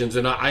Body Visions?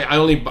 And I'm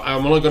only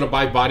going to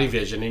buy Body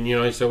Vision. And,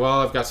 I said,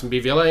 well, I've got some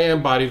BVLA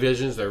and Body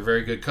Visions. They're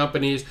very good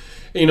companies,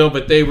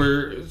 but they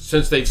were,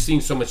 since they've seen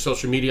so much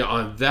social media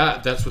on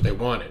that's what they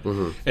wanted.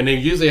 And they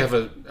usually have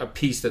a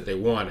piece that they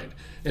wanted.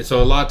 And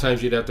so a lot of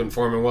times you'd have to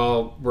inform them,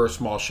 well, we're a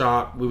small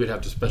shop. We would have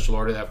to special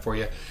order that for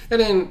you.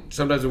 And then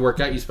sometimes it would work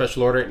out, you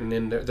special order it, and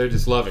then they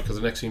just love it because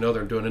the next thing you know,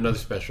 they're doing another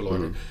special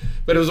order.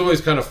 But it was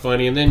always kind of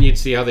funny. And then you'd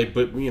see how they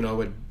put,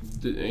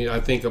 I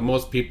think of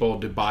most people,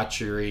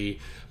 debauchery,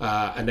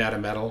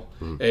 anatometal.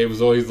 It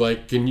was always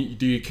like, do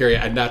you carry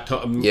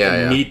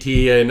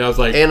anatometia? And I was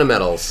like...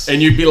 Animetals. And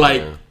you'd be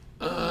like,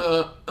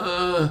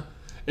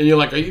 and you're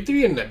like, are you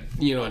doing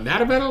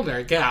anatometal? They're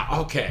like, yeah,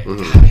 okay,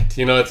 got it.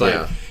 It's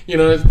like,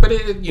 but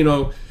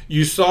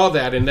you saw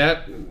that, and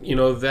that,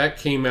 that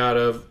came out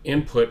of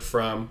input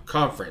from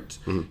conference.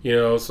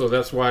 So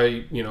that's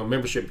why,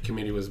 membership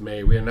committee was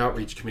made. We had an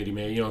outreach committee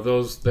made.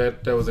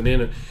 That was an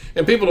in,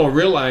 and people don't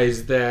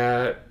realize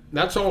that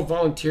that's all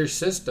volunteer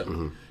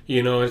system.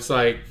 It's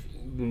like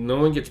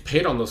no one gets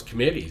paid on those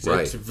committees.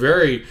 Right. It's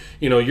very,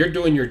 you're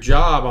doing your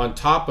job on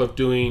top of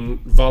doing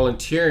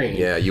volunteering.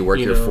 Yeah, you work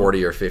your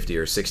 40 or 50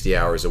 or 60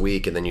 hours a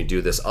week, and then you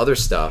do this other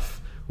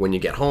stuff when you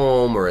get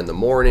home or in the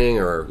morning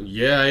or...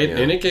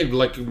 And it could,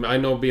 like, I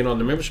know being on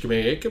the membership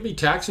committee, it could be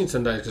taxing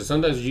sometimes, because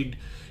sometimes you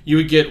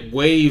would get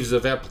waves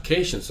of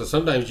applications. So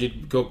sometimes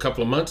you'd go a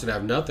couple of months and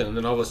have nothing, and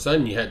then all of a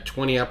sudden you had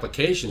 20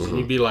 applications, and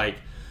you'd be like,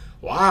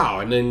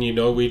 wow. And then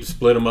we'd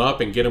split them up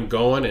and get them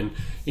going, and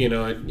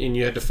and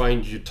you had to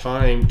find your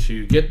time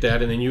to get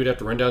that, and then you would have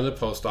to run down to the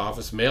post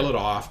office, mail it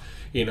off.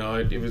 It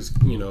was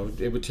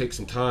it would take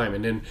some time.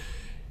 And then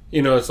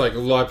it's like a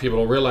lot of people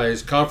don't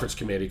realize conference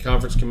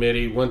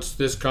committee, once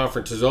this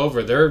conference is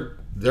over,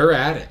 they're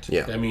at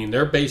it. I mean,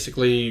 they're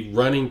basically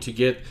running to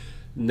get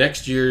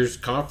next year's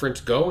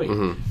conference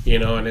going.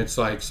 And it's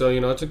like, so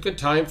it's a good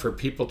time for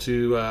people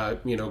to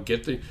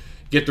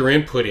get their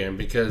input in,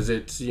 because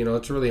it's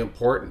it's really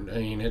important. I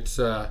mean, it's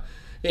and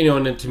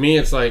then to me,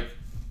 it's like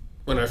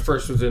when I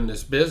first was in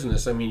this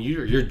business, I mean,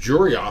 your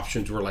jewelry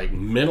options were like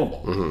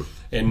minimal,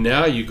 and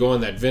now you go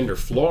on that vendor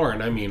floor,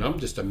 and I mean, I'm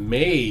just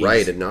amazed.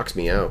 Right, it knocks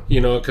me out.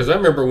 Because I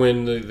remember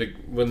when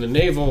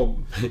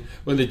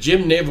the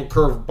Gym Naval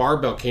Curve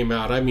barbell came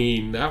out. I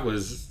mean, that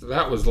was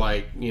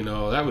like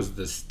that was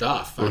the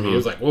stuff. I mean, it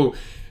was like, whoa.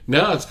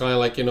 Now it's kind of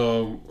like, I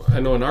know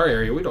in our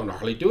area, we don't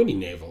hardly do any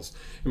navels.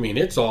 I mean,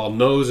 it's all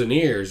nose and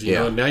ears, you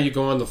know. Now you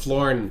go on the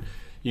floor and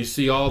you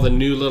see all the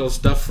new little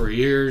stuff for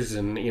ears,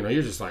 and,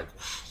 you're just like,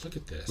 wow, look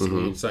at this. I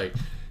mean, it's like,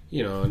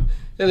 and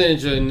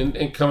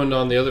then coming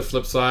on the other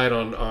flip side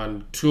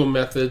on tool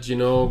methods,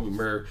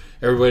 where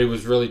everybody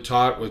was really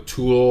taught with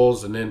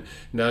tools, and then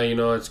now,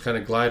 it's kind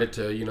of glided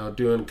to,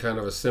 doing kind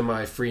of a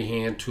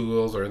semi-freehand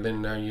tools, or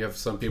then now you have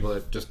some people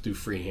that just do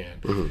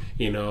freehand.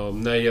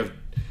 Now you have...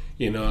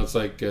 it's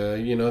like,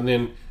 and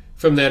then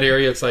from that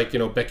area, it's like,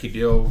 Becky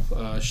Dill,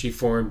 she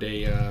formed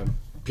a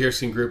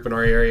piercing group in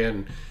our area.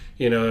 And,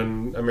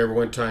 and I remember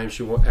one time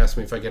she asked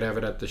me if I could have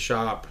it at the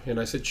shop. And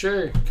I said,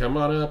 sure, come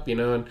on up, and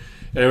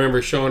I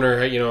remember showing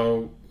her,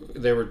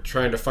 they were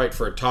trying to fight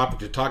for a topic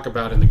to talk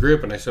about in the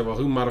group. And I said, well,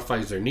 who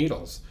modifies their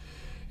needles?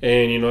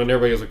 And, and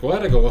everybody was like,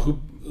 what? I go,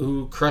 well,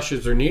 who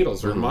crushes their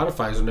needles or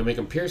modifies them to make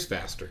them pierce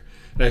faster?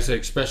 And I said,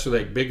 especially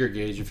like bigger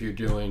gauge if you're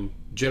doing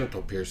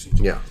genital piercings.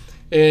 Yeah.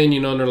 And,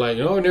 and they're like,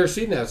 oh, I've never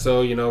seen that.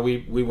 So,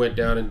 we went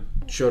down and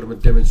showed them a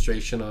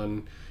demonstration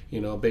on,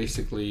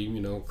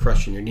 basically,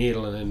 crushing your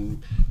needle.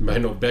 And then I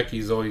know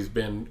Becky's always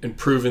been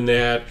improving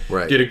that.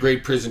 Right. Did a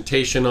great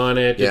presentation on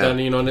it. Yeah.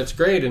 And it's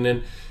great. And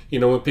then,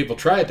 when people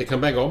try it, they come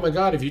back and go, oh, my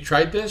God, have you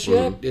tried this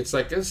yet? It's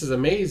like, this is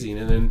amazing.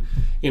 And then,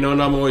 and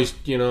I'm always,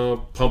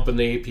 pumping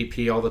the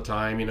APP all the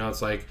time.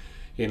 It's like,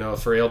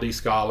 for LD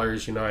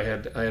scholars, I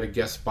had a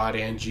guest spot,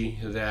 Angie,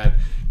 that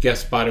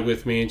guest spotted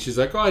with me, and she's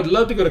like, oh, I'd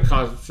love to go to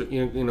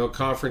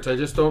conference. I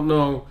just don't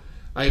know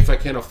if I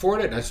can afford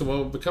it. And I said,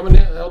 well, become an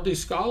LD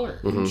scholar.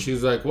 And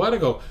she's like, what? I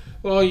go,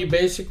 well, you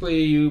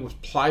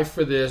apply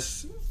for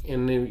this,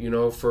 and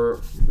then,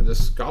 for the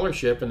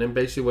scholarship, and then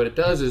basically what it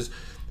does is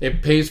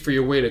it pays for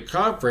your way to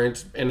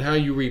conference, and how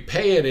you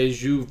repay it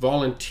is you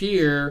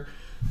volunteer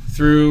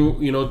through,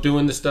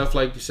 doing the stuff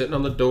like sitting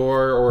on the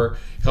door, or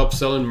help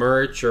selling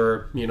merch,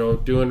 or being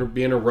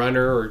a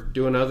runner, or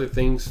doing other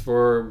things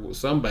for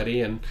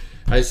somebody. And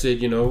I said,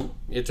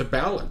 it's a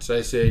balance.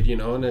 I said,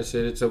 and I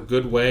said it's a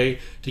good way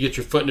to get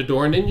your foot in the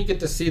door, and then you get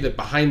to see the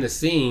behind the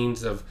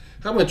scenes of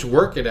how much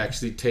work it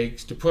actually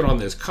takes to put on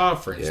this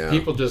conference. Yeah.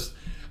 People just,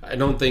 I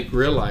don't think,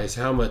 realize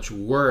how much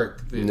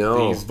work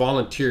these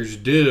volunteers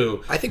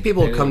do. I think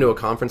people come to a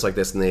conference like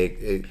this and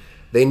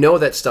they know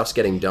that stuff's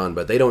getting done,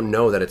 but they don't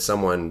know that it's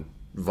someone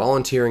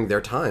volunteering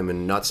their time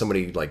and not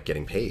somebody like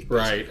getting paid.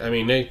 Right. I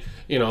mean,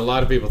 a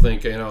lot of people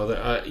think,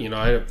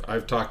 that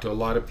I've talked to a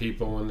lot of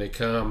people when they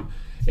come,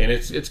 and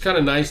it's kind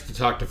of nice to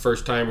talk to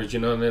first timers,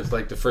 and it's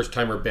like the first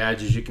timer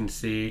badges you can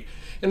see,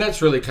 and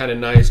that's really kind of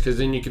nice, because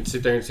then you can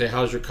sit there and say,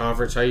 how's your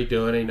conference? How you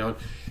doing?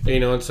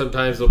 And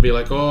sometimes they'll be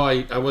like, oh,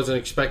 I wasn't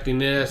expecting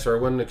this, or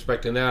I wasn't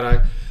expecting that.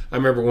 I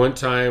remember one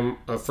time,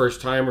 a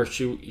first timer,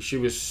 she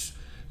was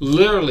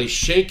literally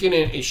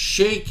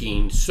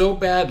shaking so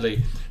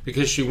badly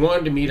because she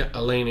wanted to meet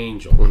Elaine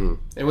Angel,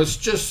 and was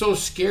just so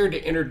scared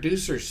to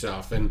introduce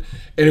herself. And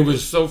it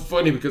was so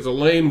funny because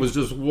Elaine was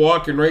just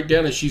walking right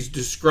down and she's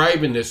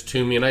describing this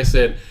to me, and I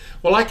said,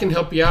 well, I can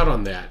help you out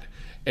on that.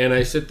 And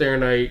I sit there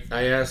and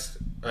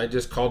I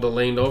just called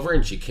Elaine over,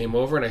 and she came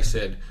over, and I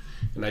said,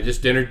 and I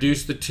just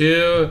introduced the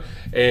two,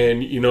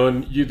 and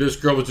this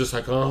girl was just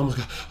like, oh my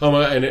god, oh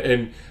my,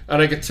 and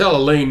I could tell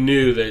Elaine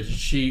knew that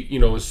she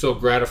was so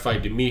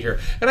gratified to meet her,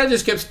 and I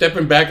just kept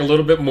stepping back a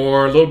little bit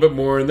more,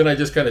 and then I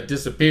just kind of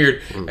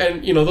disappeared,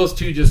 and those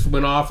two just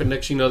went off, and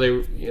next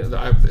they,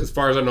 as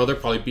far as I know, they're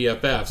probably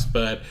BFFs,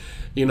 but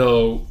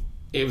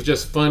it was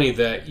just funny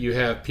that you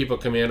have people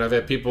come in. I've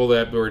had people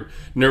that were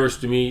nervous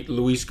to meet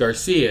Luis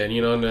Garcia,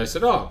 and I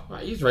said, oh,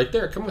 he's right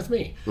there, come with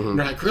me. And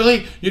they're like,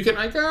 really? You can?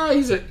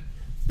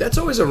 That's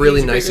always a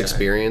really nice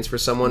experience for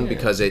someone,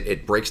 because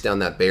it breaks down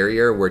that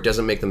barrier where it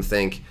doesn't make them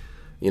think,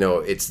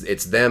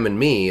 it's them and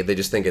me. They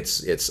just think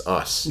it's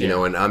us,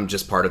 and I'm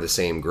just part of the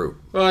same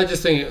group. Well, I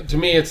just think, to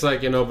me, it's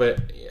like,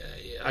 but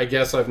I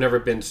guess I've never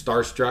been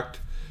starstruck,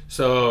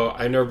 so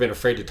I've never been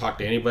afraid to talk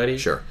to anybody.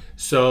 Sure.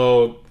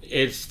 So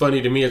it's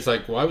funny to me. It's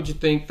like, why would you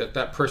think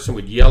that person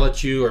would yell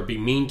at you or be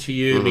mean to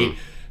you? I mean,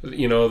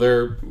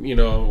 they're,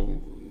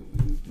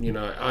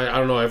 I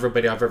don't know,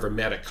 everybody I've ever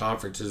met at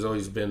conference has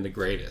always been the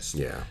greatest.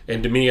 Yeah.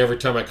 And to me, every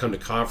time I come to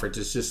conference,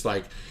 it's just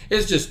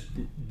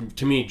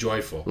to me,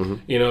 joyful.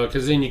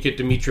 Because then you get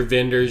to meet your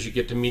vendors. You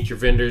get to meet your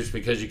vendors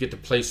because you get to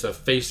place a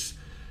face,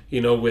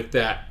 with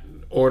that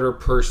order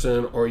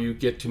person, or you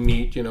get to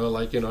meet,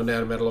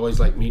 Natametal always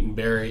like meeting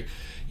Barry,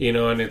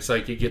 and it's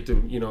like you get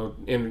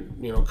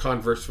to,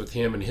 converse with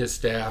him and his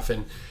staff,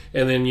 and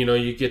then,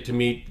 you get to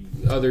meet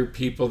other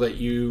people that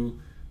you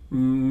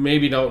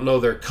maybe don't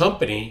know their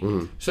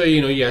company. So,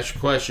 you ask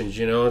questions,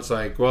 it's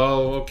like,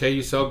 well, okay,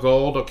 you sell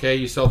gold, okay,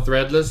 you sell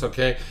threadless,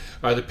 okay,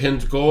 are the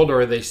pins gold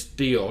or are they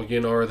steel,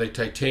 or are they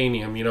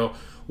titanium,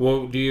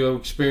 well, do you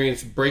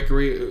experience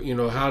breakery,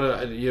 how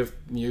do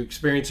you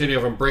experience any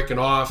of them breaking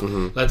off,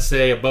 let's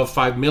say above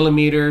 5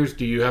 millimeters?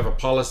 Do you have a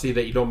policy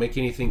that you don't make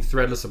anything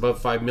threadless above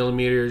 5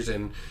 millimeters?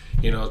 And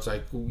it's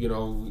like,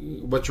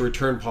 what's your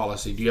return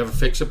policy? Do you have a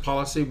fix-it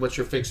policy? What's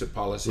your fix-it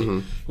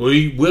policy? Will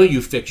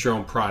you fix your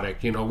own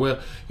product?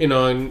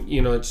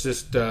 It's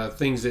just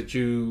things that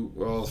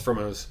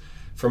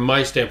from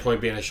my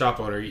standpoint, being a shop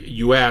owner,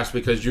 you ask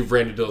because you've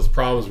ran into those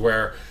problems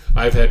where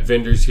I've had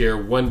vendors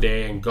here one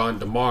day and gone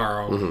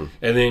tomorrow,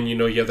 and then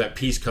you have that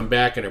piece come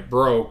back and it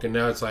broke, and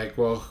now it's like,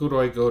 well, who do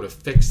I go to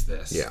fix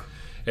this? Yeah.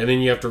 And then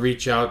you have to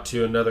reach out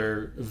to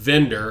another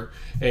vendor,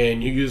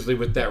 and you usually,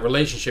 with that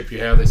relationship you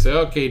have, they say,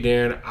 okay,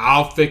 Darren,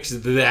 I'll fix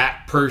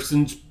that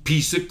person's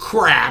piece of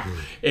crap,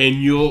 and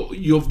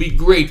you'll be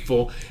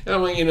grateful. And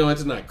I'm like,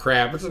 it's not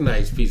crap, it's a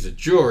nice piece of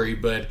jewelry,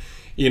 but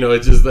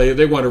it's just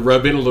they want to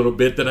rub in a little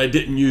bit that I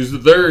didn't use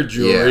their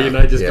jewelry, and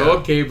I just go,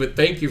 okay, but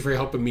thank you for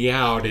helping me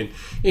out, and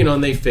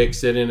and they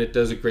fix it, and it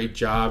does a great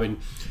job, and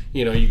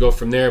you go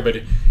from there.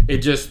 But it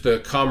just, the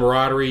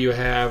camaraderie you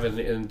have,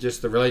 and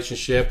just the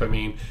relationship. I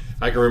mean,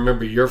 I can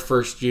remember your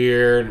first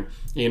year, and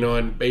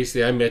and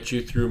basically I met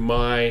you through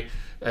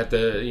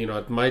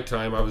at my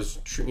time I was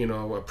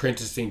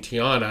apprenticing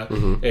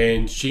Tiana,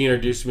 and she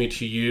introduced me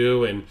to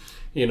you, and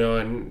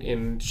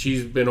and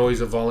she's been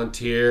always a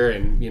volunteer,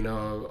 and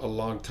a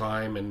long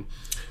time, and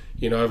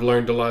I've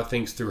learned a lot of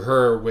things through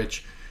her,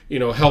 which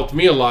helped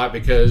me a lot,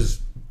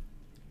 because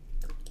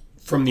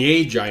from the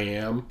age I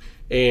am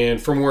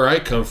and from where I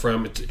come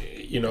from, it's,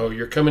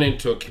 you're coming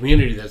into a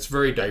community that's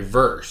very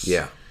diverse.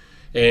 Yeah.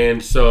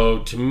 And so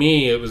to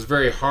me, it was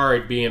very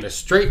hard being a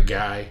straight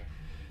guy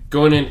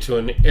going into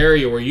an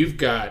area where you've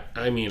got,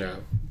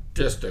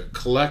 just a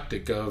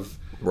collective of,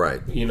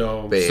 right,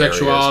 Bay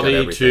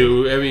sexuality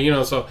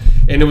to, so,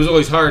 and it was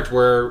always hard, to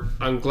where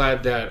I'm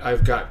glad that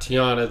I've got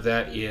Tiana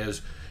that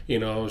is,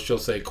 she'll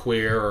say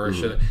queer, or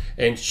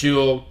and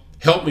she'll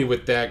helped me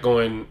with that,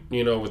 going,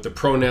 with the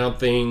pronoun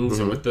things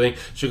and with the thing.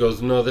 She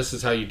goes, no, this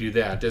is how you do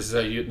that. This is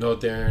how you know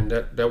there, and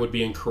that would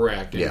be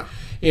incorrect. And,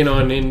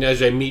 and then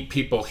as I meet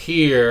people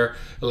here,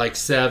 like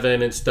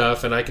Seven and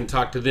stuff, and I can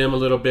talk to them a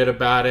little bit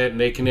about it,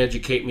 and they can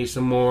educate me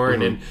some more.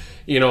 And then,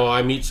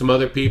 I meet some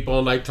other people,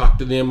 and I talk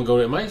to them and go,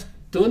 am I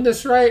doing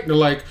this right? And they're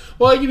like,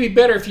 well, you'd be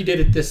better if you did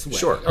it this way.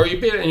 Sure. Or you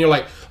better, and you're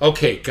like,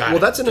 okay, got it.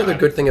 Well, that's another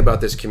good thing about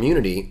this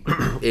community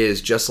is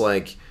just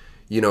like,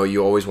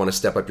 you always want to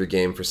step up your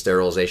game for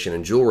sterilization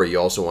and jewelry. You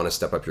also want to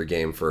step up your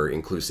game for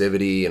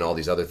inclusivity and all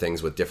these other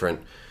things with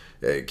different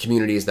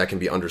communities that can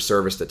be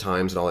underserviced at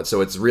times and all that.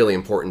 So it's really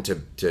important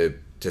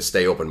to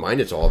stay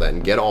open-minded to all that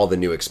and get all the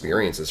new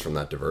experiences from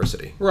that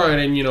diversity. Right,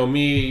 and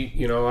me,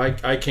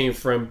 I came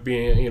from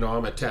being,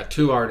 I'm a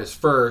tattoo artist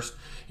first.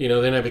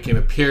 Then I became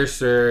a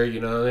piercer.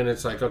 Then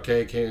it's like,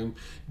 okay, I can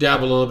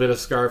dabble a little bit of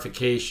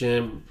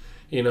scarification.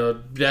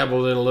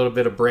 Dabbled in a little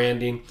bit of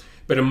branding.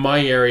 But in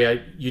my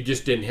area, you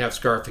just didn't have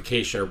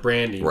scarification or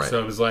branding. Right. So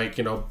it was like,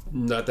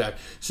 not that.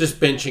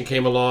 Suspension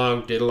came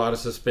along, did a lot of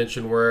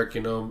suspension work,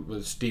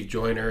 with Steve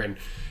Joyner. And,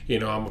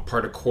 I'm a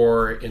part of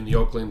CORE in the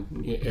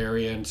Oakland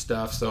area and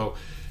stuff. So,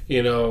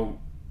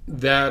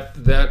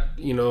 that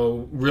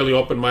really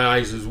opened my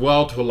eyes as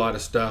well to a lot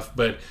of stuff.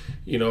 But,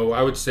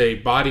 I would say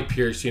body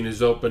piercing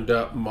has opened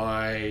up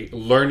my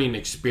learning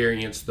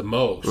experience the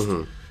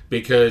most.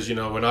 Because,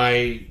 when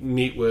I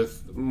meet with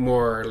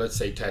more, let's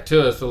say,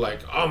 tattooists, they're like,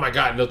 oh my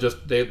God, and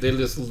they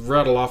just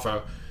rattle off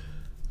a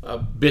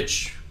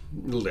bitch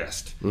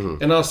list.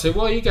 And I'll say,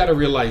 well, you got to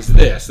realize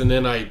this. And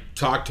then I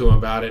talk to them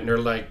about it, and they're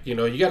like, you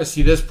got to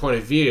see this point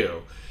of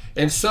view.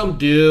 And some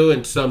do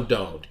and some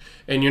don't.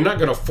 And you're not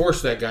going to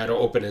force that guy to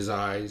open his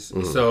eyes.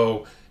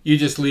 So you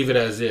just leave it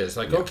as is.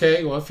 Like,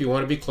 okay, well, if you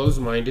want to be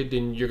closed-minded,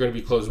 then you're going to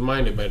be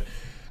closed-minded. But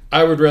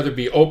I would rather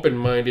be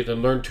open-minded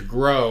and learn to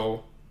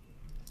grow,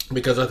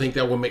 because I think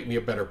that will make me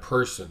a better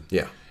person.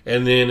 Yeah.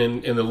 And then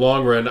in the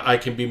long run, I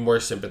can be more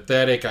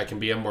sympathetic, I can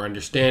be more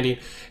understanding,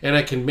 and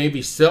I can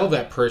maybe sell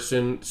that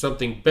person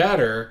something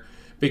better,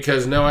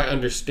 because now I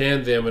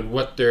understand them and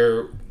what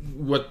they're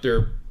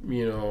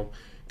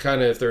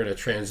kind of, if they're in a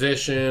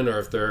transition, or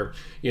if they're,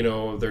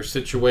 their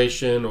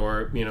situation,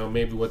 or,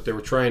 maybe what they were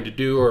trying to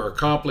do or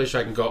accomplish.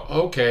 I can go,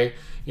 okay,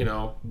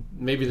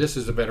 maybe this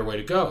is a better way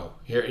to go.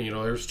 Here,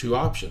 there's two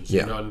options.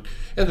 Yeah. And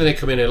then they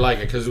come in and like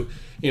it, because,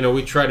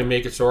 we try to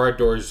make it so our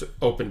door's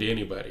open to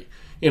anybody.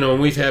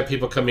 And we've had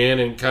people come in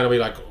and kind of be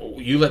like, oh,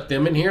 you let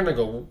them in here? And I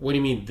go, what do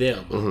you mean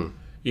them?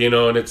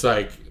 And it's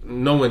like,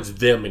 no one's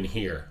them in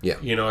here. Yeah.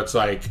 It's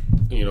like,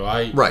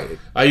 Right.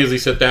 I usually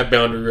set that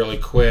boundary really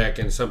quick,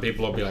 and some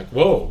people will be like,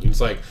 whoa. It's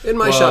like, in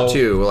my shop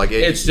too, like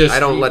it's just, I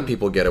don't let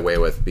people get away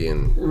with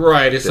being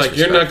right. It's like,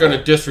 you're not going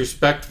to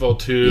disrespectful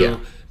to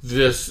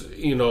this,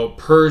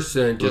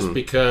 person just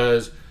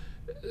because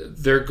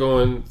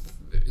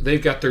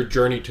they've got their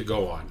journey to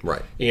go on.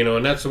 Right.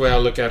 And that's the way I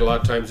look at it. A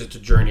lot of times it's a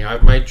journey. I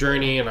have my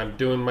journey, and I'm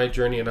doing my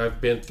journey, and I've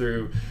been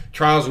through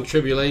trials and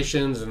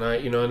tribulations, and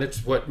and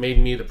it's what made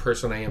me the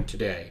person I am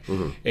today.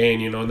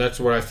 And, and that's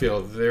what I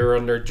feel. They're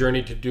on their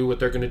journey to do what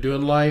they're going to do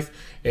in life,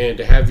 and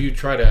to have you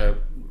try to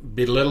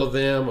belittle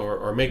them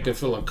or make them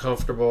feel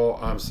uncomfortable,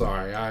 I'm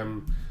sorry.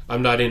 I'm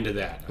not into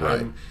that.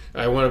 Right.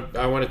 I want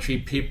to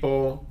treat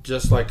people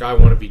just like I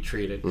want to be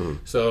treated.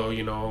 So,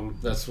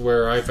 that's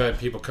where I've had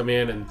people come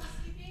in, and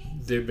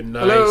they've been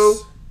nice. Hello?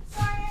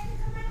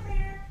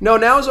 No,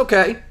 now is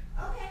okay.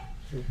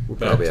 We'll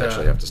probably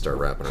actually have to start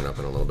wrapping it up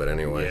in a little bit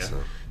anyway. Yeah.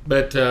 So.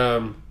 But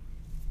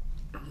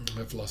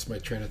I've lost my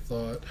train of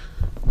thought.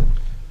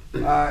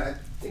 I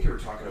think you were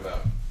talking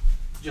about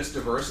just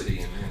diversity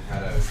and how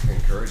to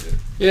encourage it.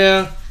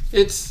 Yeah,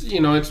 it's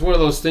it's one of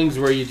those things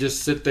where you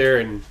just sit there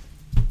and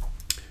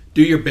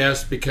do your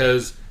best,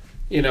 because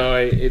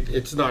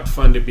it's not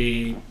fun to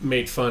be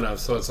made fun of.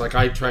 So it's like,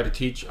 I try to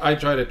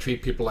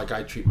treat people like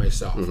I treat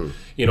myself.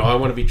 I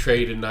want to be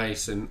treated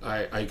nice, and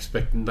I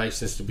expect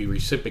niceness to be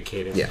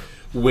reciprocated. Yeah.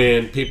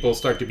 when people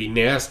start to be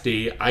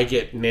nasty, I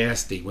get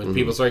nasty. When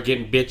people start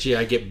getting bitchy,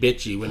 I get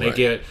bitchy. When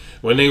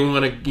they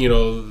want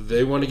to,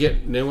 they want to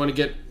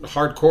get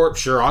hardcore.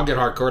 Sure, I'll get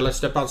hardcore. Let's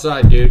step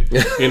outside, dude.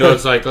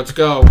 It's like, let's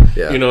go.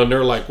 Yeah. And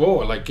they're like, whoa,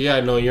 like, yeah,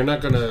 no, you're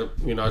not gonna.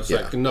 It's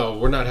like, no,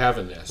 we're not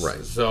having this.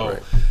 Right. So.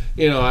 Right.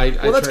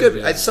 Well, that's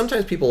good.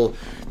 Sometimes people,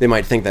 they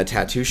might think that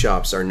tattoo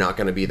shops are not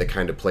going to be the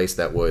kind of place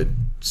that would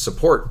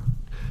support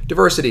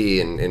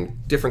diversity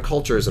and different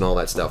cultures and all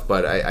that stuff.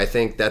 But I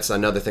think that's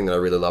another thing that I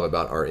really love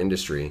about our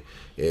industry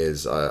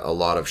is a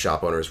lot of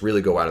shop owners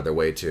really go out of their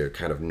way to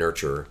kind of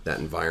nurture that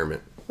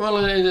environment. Well,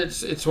 and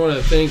it's one of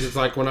the things. It's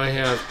like when I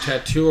have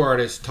tattoo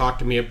artists talk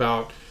to me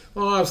about,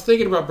 I was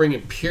thinking about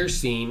bringing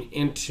piercing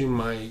into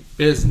my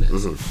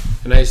business.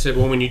 And I said,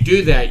 well, when you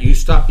do that, you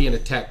stop being a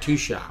tattoo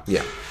shop.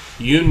 Yeah.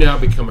 You now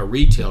become a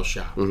retail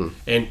shop,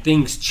 and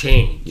things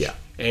change. Yeah.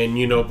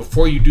 And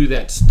before you do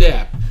that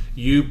step,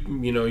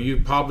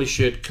 you probably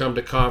should come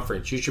to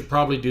conference. You should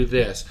probably do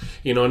this,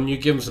 and you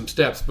give them some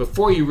steps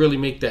before you really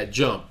make that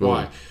jump.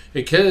 Why?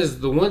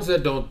 Because the ones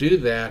that don't do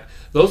that,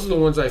 those are the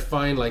ones I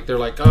find like they're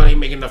like, oh, I ain't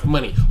making enough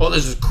money. Oh,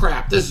 this is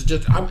crap. This is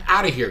just, I'm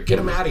out of here. Get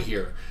them out of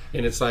here.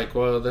 And it's like,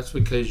 well, that's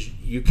because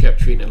you kept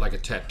treating it like a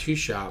tattoo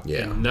shop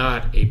and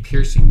not a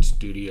piercing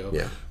studio.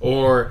 Yeah.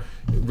 Or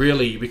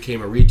really you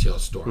became a retail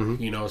store,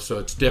 so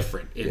it's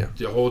different. It's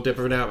a whole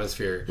different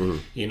atmosphere.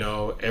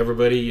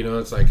 Everybody,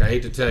 it's like, I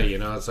hate to tell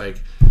you, it's like,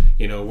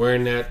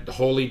 wearing that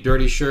holy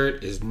dirty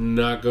shirt is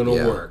not going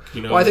to work.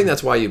 Well, I think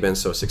that's why you've been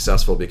so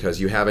successful, because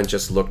you haven't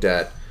just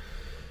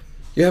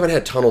you haven't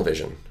had tunnel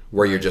vision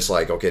where you're just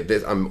like, okay,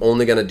 I'm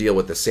only going to deal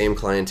with the same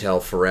clientele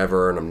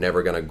forever, and I'm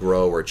never going to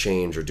grow or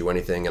change or do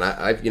anything. And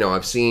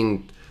I've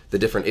seen the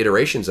different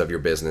iterations of your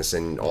business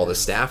and all the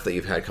staff that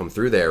you've had come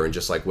through there, and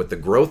just like with the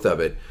growth of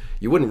it,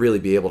 you wouldn't really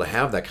be able to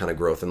have that kind of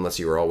growth unless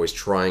you were always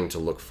trying to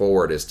look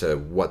forward as to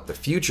what the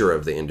future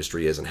of the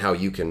industry is and how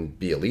you can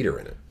be a leader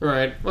in it.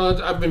 Right.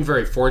 Well, I've been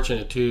very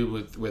fortunate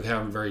too with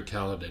having very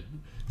talented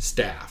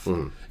staff.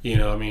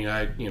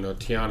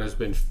 Tiana's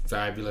been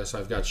fabulous.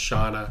 I've got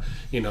Shauna,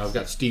 I've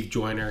got Steve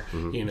Joyner,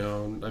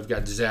 I've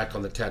got Zach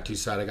on the tattoo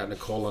side. I got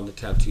Nicole on the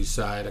tattoo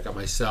side. I got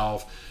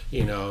myself,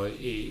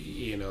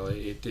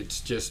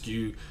 it's just,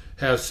 you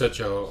have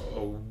such a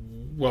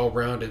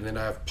well-rounded, and then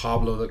I have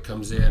Pablo that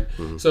comes in.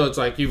 So it's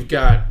like, you've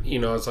got,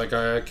 it's like,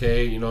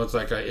 okay,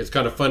 it's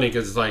kind of funny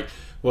because it's like,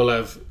 we'll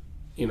have,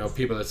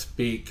 people that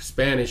speak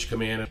Spanish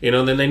come in,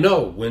 and then they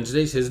know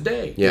Wednesday's his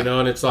day,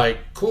 and it's like,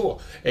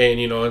 cool. And,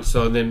 and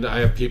so then I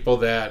have people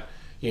that,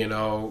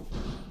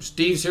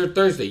 Steve's here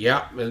Thursday,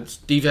 and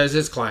Steve has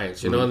his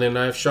clients, and then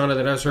I have Shauna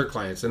that has her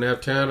clients, and I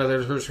have Tana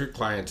that has her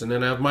clients, and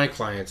then I have my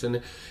clients,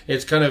 and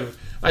it's kind of,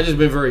 I've just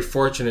been very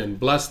fortunate and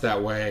blessed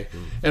that way.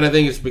 And I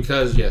think it's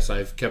because, yes,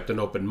 I've kept an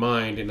open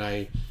mind, and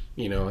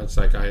it's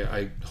like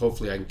I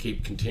hopefully I can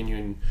keep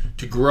continuing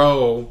to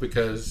grow,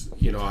 because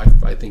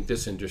I think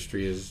this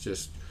industry is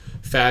just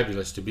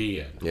fabulous to be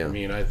in. Yeah.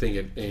 I think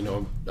it.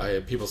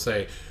 People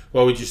say,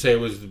 what would you say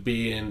was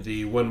being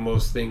the one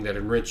most thing that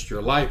enriched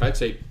your life? I'd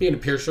say being a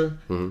piercer.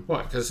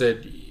 Why? Because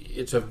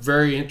it's a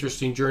very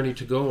interesting journey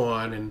to go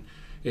on, and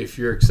if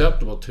you're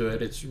acceptable to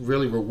it, it's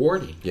really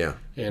rewarding. Yeah.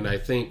 And I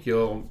think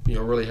you'll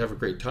really have a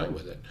great time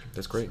with it.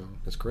 That's great.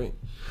 That's great.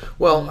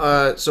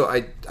 Well, so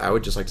I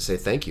would just like to say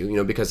thank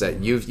you, because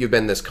you've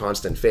been this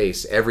constant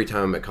face every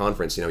time I'm at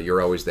conference.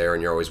 You're always there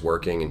and you're always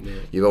working, and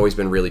you've always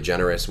been really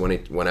generous.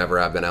 Whenever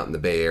I've been out in the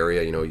Bay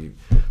Area, you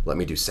let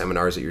me do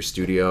seminars at your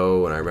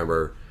studio, and I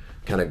remember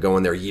kind of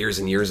going there years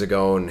and years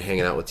ago and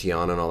hanging out with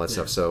Tiana and all that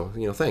stuff. So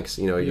thanks.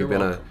 You've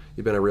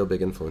been a real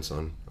big influence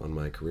on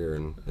my career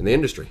and in the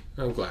industry.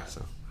 I'm glad.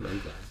 I'm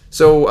glad.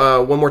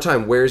 So one more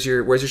time, where's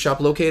your shop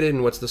located,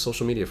 and what's the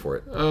social media for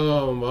it?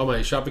 Well,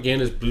 my shop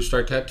again is Blue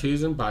Star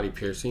Tattoos and Body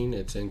Piercing.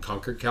 It's in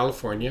Concord,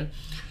 California.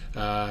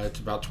 It's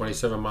about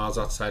 27 miles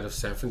outside of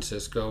San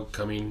Francisco,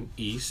 coming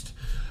east.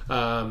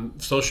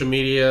 Social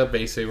media,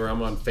 basically, where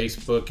I'm on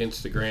Facebook,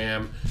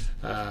 Instagram.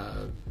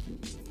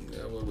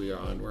 What are we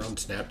on? We're on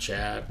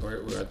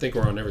Snapchat. I think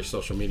we're on every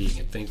social media you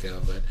can think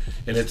of.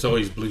 And it's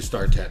always Blue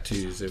Star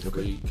Tattoos, if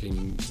we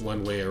can,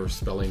 one way or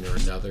spelling or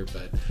another.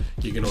 But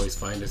you can always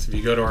find us. If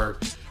you go to our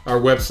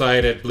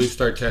website at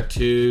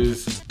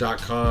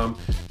bluestartattoos.com,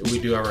 we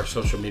do have our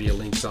social media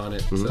links on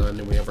it. So, and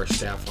then we have our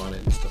staff on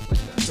it and stuff like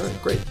that. All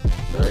right, great.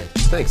 All right.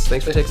 Thanks for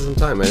taking some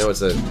time. I know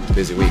it's a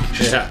busy week.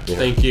 Yeah.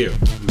 Thank you.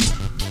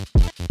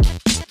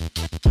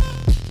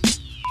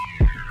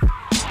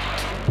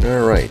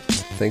 All right.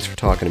 Thanks for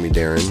talking to me,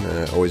 Darren.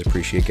 I always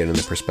appreciate getting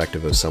the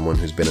perspective of someone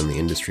who's been in the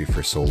industry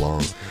for so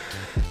long.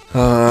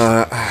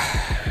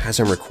 As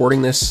I'm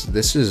recording this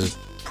is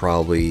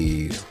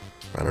probably,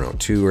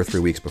 2 or 3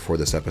 weeks before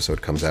this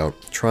episode comes out.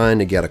 Trying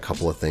to get a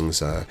couple of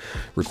things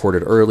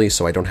recorded early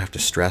so I don't have to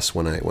stress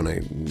when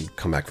I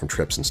come back from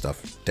trips and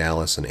stuff.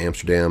 Dallas and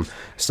Amsterdam,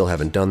 I still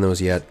haven't done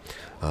those yet.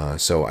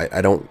 So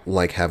I don't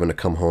like having to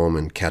come home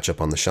and catch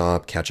up on the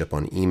shop, catch up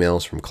on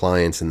emails from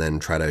clients, and then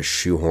try to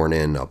shoehorn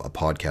in a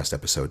podcast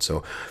episode.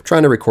 So I'm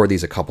trying to record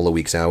these a couple of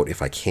weeks out if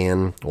I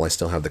can, while I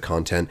still have the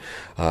content.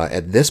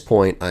 At this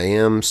point, I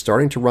am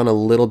starting to run a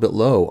little bit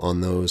low on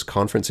those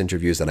conference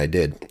interviews that I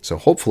did. So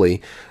hopefully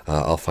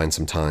I'll find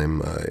some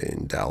time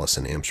in Dallas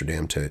and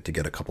Amsterdam to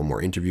get a couple more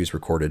interviews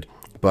recorded.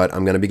 But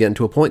I'm going to be getting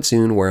to a point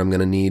soon where I'm going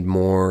to need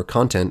more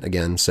content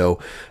again. So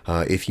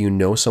if you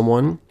know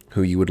someone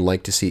who you would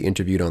like to see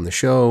interviewed on the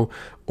show,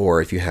 or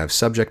if you have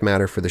subject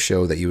matter for the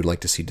show that you would like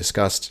to see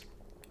discussed,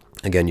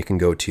 again, you can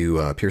go to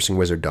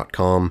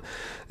piercingwizard.com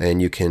and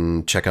you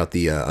can check out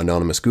the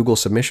anonymous Google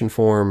submission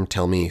form,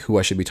 tell me who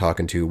I should be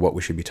talking to, what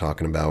we should be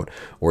talking about,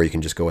 or you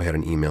can just go ahead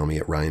and email me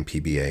at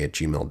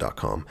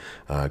ryanpba@gmail.com.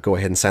 Go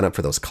ahead and sign up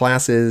for those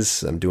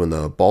classes. I'm doing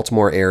the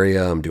Baltimore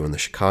area, I'm doing the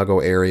Chicago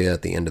area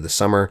at the end of the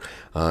summer,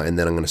 and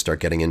then I'm going to start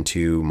getting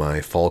into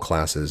my fall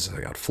classes.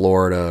 I got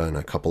Florida and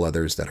a couple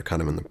others that are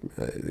kind of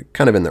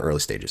in the early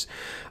stages.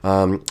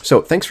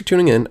 So thanks for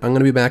tuning in. I'm going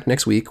to be back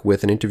next week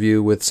with an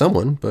interview with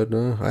someone, but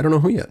I don't know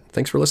who yet.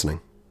 Thanks for listening.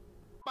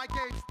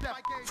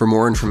 For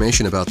more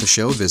information about the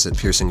show, visit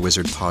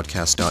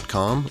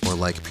piercingwizardpodcast.com or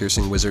like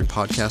Piercing Wizard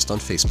Podcast on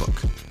Facebook.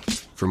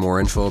 For more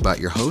info about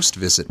your host,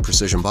 visit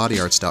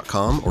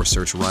precisionbodyarts.com or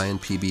search Ryan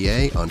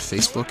PBA on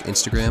Facebook,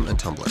 Instagram, and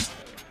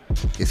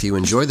Tumblr. If you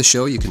enjoy the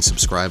show, you can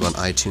subscribe on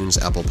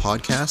iTunes, Apple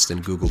Podcast,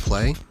 and Google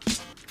Play.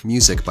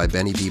 Music by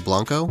Benny B.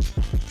 Blanco.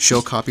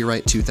 Show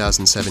copyright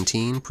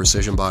 2017,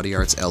 Precision Body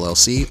Arts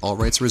LLC, all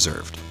rights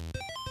reserved.